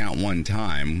 I recount one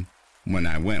time when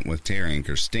I went with Terry and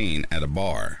Christine at a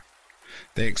bar.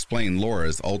 They explained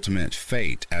Laura's ultimate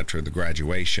fate after the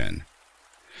graduation.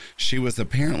 She was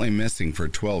apparently missing for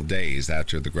 12 days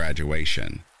after the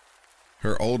graduation.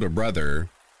 Her older brother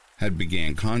had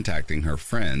began contacting her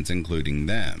friends, including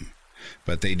them,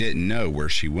 but they didn't know where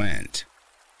she went.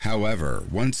 However,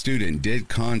 one student did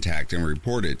contact and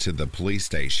report it to the police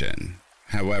station.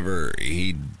 However,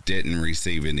 he didn't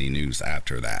receive any news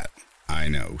after that. I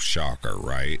know, shocker,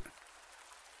 right?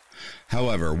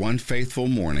 However, one faithful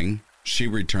morning, she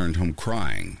returned home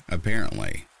crying,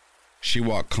 apparently. She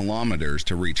walked kilometers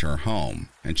to reach her home,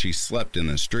 and she slept in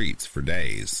the streets for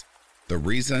days. The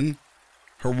reason?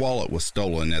 Her wallet was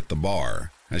stolen at the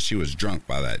bar, as she was drunk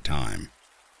by that time.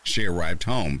 She arrived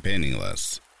home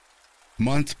penniless.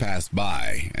 Months passed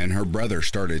by, and her brother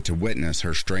started to witness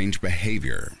her strange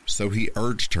behavior, so he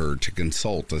urged her to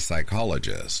consult a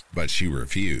psychologist, but she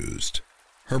refused.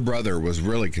 Her brother was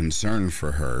really concerned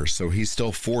for her, so he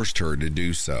still forced her to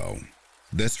do so.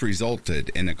 This resulted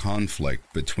in a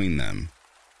conflict between them.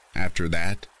 After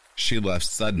that, she left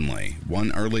suddenly,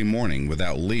 one early morning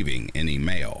without leaving any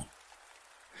mail.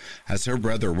 As her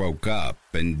brother woke up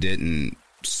and didn't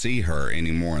see her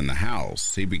anymore in the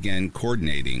house, he began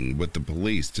coordinating with the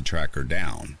police to track her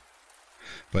down.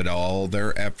 But all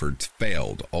their efforts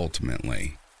failed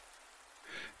ultimately.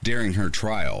 During her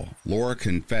trial, Laura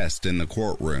confessed in the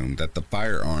courtroom that the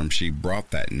firearm she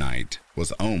brought that night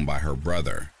was owned by her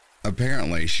brother.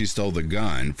 Apparently, she stole the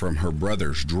gun from her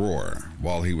brother's drawer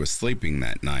while he was sleeping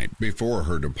that night before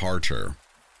her departure.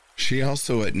 She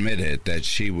also admitted that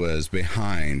she was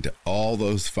behind all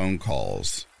those phone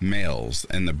calls, mails,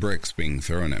 and the bricks being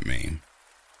thrown at me.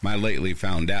 I lately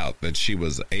found out that she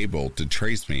was able to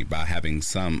trace me by having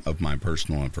some of my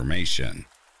personal information.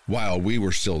 While we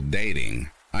were still dating,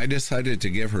 I decided to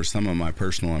give her some of my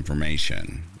personal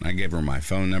information. I gave her my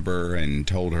phone number and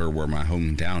told her where my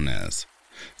hometown is,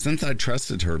 since I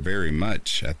trusted her very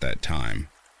much at that time.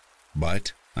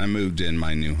 But I moved in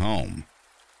my new home.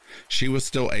 She was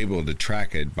still able to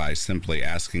track it by simply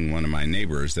asking one of my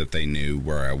neighbors if they knew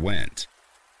where I went.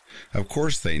 Of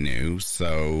course they knew,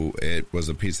 so it was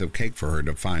a piece of cake for her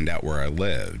to find out where I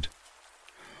lived.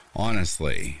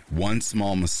 Honestly, one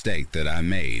small mistake that I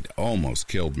made almost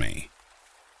killed me.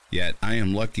 Yet I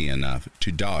am lucky enough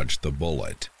to dodge the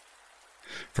bullet.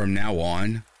 From now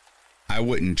on, I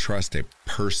wouldn't trust a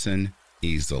person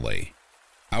easily.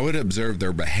 I would observe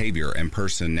their behavior and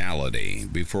personality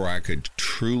before I could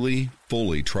truly,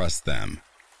 fully trust them.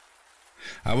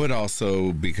 I would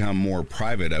also become more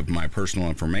private of my personal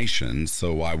information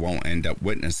so I won't end up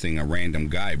witnessing a random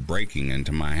guy breaking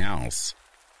into my house.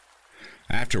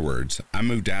 Afterwards, I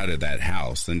moved out of that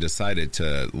house and decided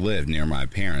to live near my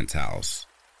parents' house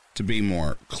to be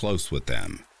more close with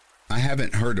them. I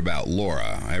haven't heard about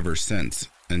Laura ever since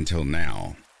until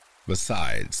now.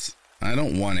 Besides, I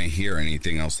don't want to hear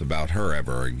anything else about her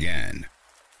ever again.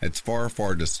 It's far,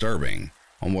 far disturbing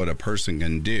on what a person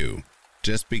can do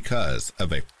just because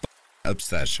of a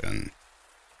obsession.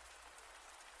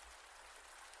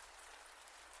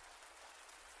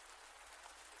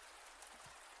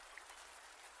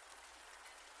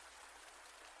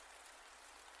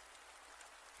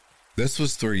 This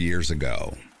was 3 years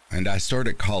ago, and I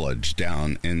started college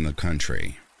down in the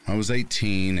country. I was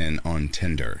 18 and on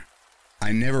Tinder.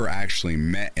 I never actually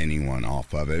met anyone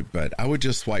off of it, but I would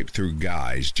just swipe through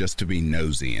guys just to be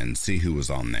nosy and see who was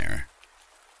on there.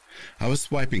 I was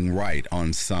swiping right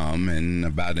on some, and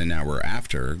about an hour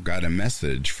after, got a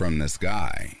message from this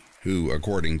guy, who,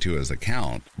 according to his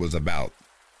account, was about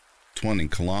 20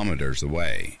 kilometers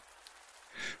away.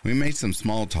 We made some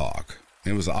small talk.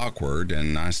 It was awkward,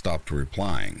 and I stopped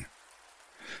replying.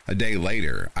 A day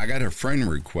later, I got a friend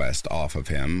request off of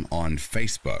him on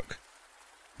Facebook.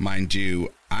 Mind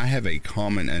you, I have a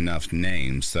common enough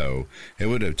name, so it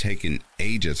would have taken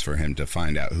ages for him to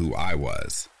find out who I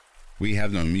was. We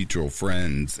have no mutual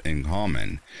friends in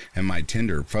common, and my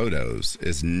Tinder photos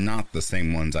is not the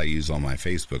same ones I use on my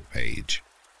Facebook page.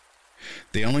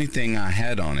 The only thing I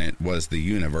had on it was the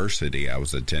university I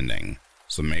was attending,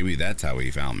 so maybe that's how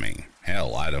he found me.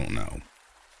 Hell, I don't know.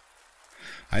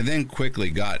 I then quickly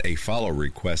got a follow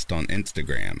request on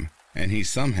Instagram, and he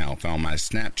somehow found my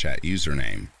Snapchat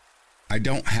username. I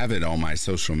don't have it on my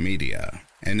social media,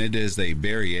 and it is a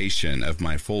variation of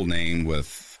my full name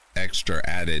with extra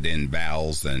added in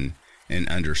vowels and an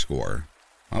underscore.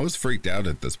 I was freaked out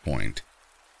at this point.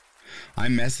 I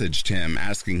messaged him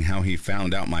asking how he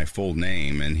found out my full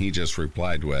name, and he just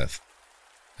replied with,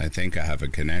 "I think I have a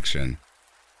connection.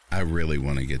 I really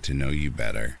want to get to know you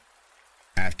better."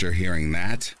 After hearing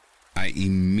that, I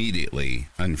immediately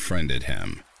unfriended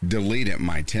him, deleted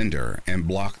my Tinder, and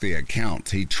blocked the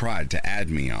accounts he tried to add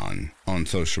me on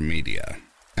social media.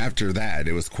 After that,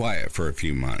 it was quiet for a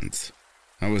few months.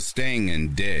 I was staying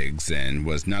in digs and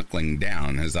was knuckling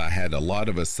down as I had a lot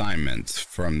of assignments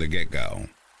from the get-go.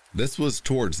 This was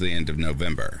towards the end of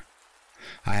November.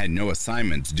 I had no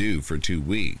assignments due for 2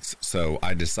 weeks, so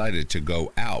I decided to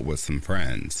go out with some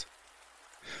friends.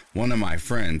 One of my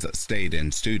friends stayed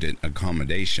in student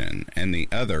accommodation, and the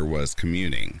other was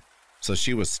commuting, so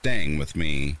she was staying with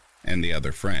me and the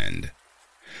other friend.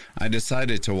 I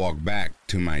decided to walk back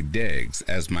to my digs,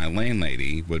 as my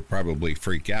landlady would probably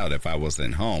freak out if I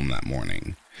wasn't home that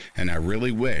morning, and I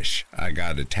really wish I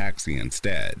got a taxi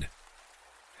instead.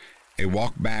 A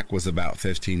walk back was about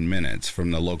 15 minutes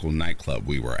from the local nightclub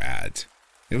we were at.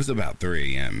 It was about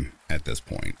 3 a.m. at this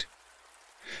point.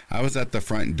 I was at the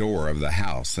front door of the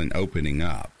house and opening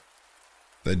up.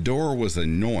 The door was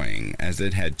annoying as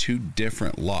it had 2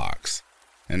 different locks,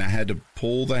 and I had to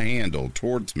pull the handle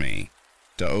towards me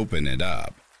to open it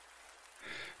up.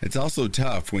 It's also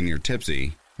tough when you're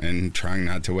tipsy and trying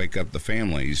not to wake up the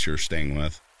families you're staying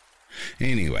with.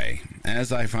 Anyway,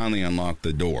 as I finally unlocked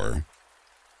the door,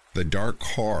 the dark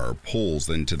car pulls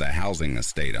into the housing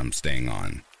estate I'm staying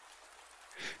on.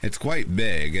 It's quite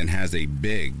big and has a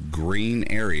big green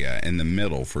area in the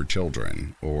middle for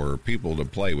children or people to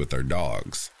play with their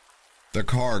dogs. The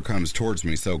car comes towards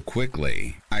me so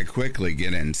quickly, I quickly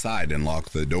get inside and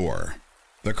lock the door.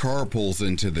 The car pulls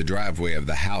into the driveway of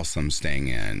the house I'm staying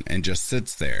in and just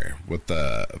sits there with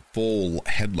the full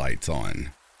headlights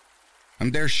on.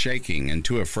 I'm there shaking and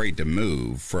too afraid to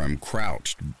move from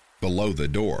crouched below the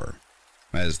door,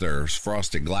 as there's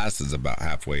frosted glasses about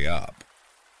halfway up.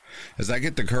 As I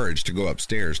get the courage to go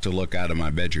upstairs to look out of my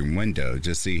bedroom window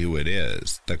to see who it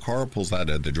is, the car pulls out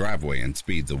of the driveway and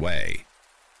speeds away.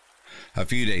 A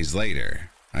few days later,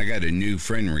 I got a new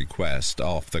friend request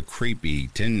off the creepy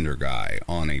Tinder guy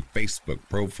on a Facebook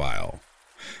profile,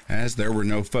 as there were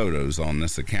no photos on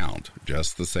this account,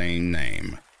 just the same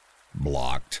name.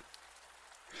 Blocked.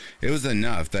 It was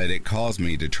enough that it caused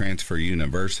me to transfer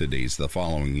universities the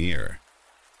following year.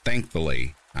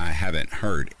 Thankfully, I haven't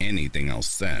heard anything else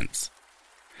since.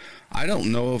 I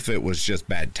don't know if it was just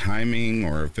bad timing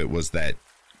or if it was that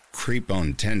creep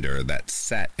on Tinder that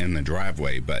sat in the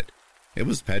driveway, but it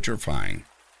was petrifying.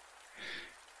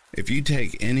 If you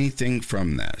take anything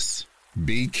from this,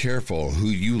 be careful who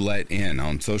you let in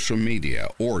on social media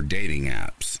or dating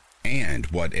apps, and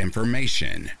what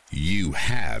information you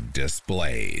have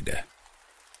displayed.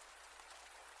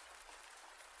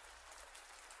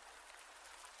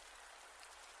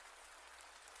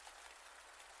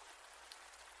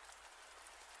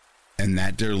 And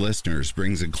that, dear listeners,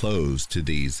 brings a close to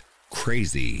these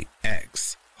Crazy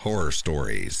Ex Horror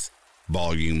Stories,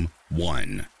 Volume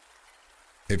 1.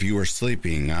 If you are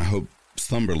sleeping, I hope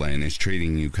Slumberland is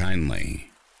treating you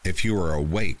kindly. If you are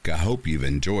awake, I hope you've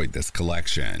enjoyed this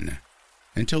collection.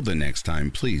 Until the next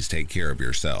time, please take care of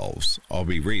yourselves. I'll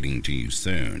be reading to you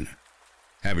soon.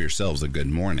 Have yourselves a good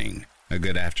morning, a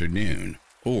good afternoon,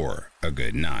 or a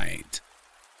good night.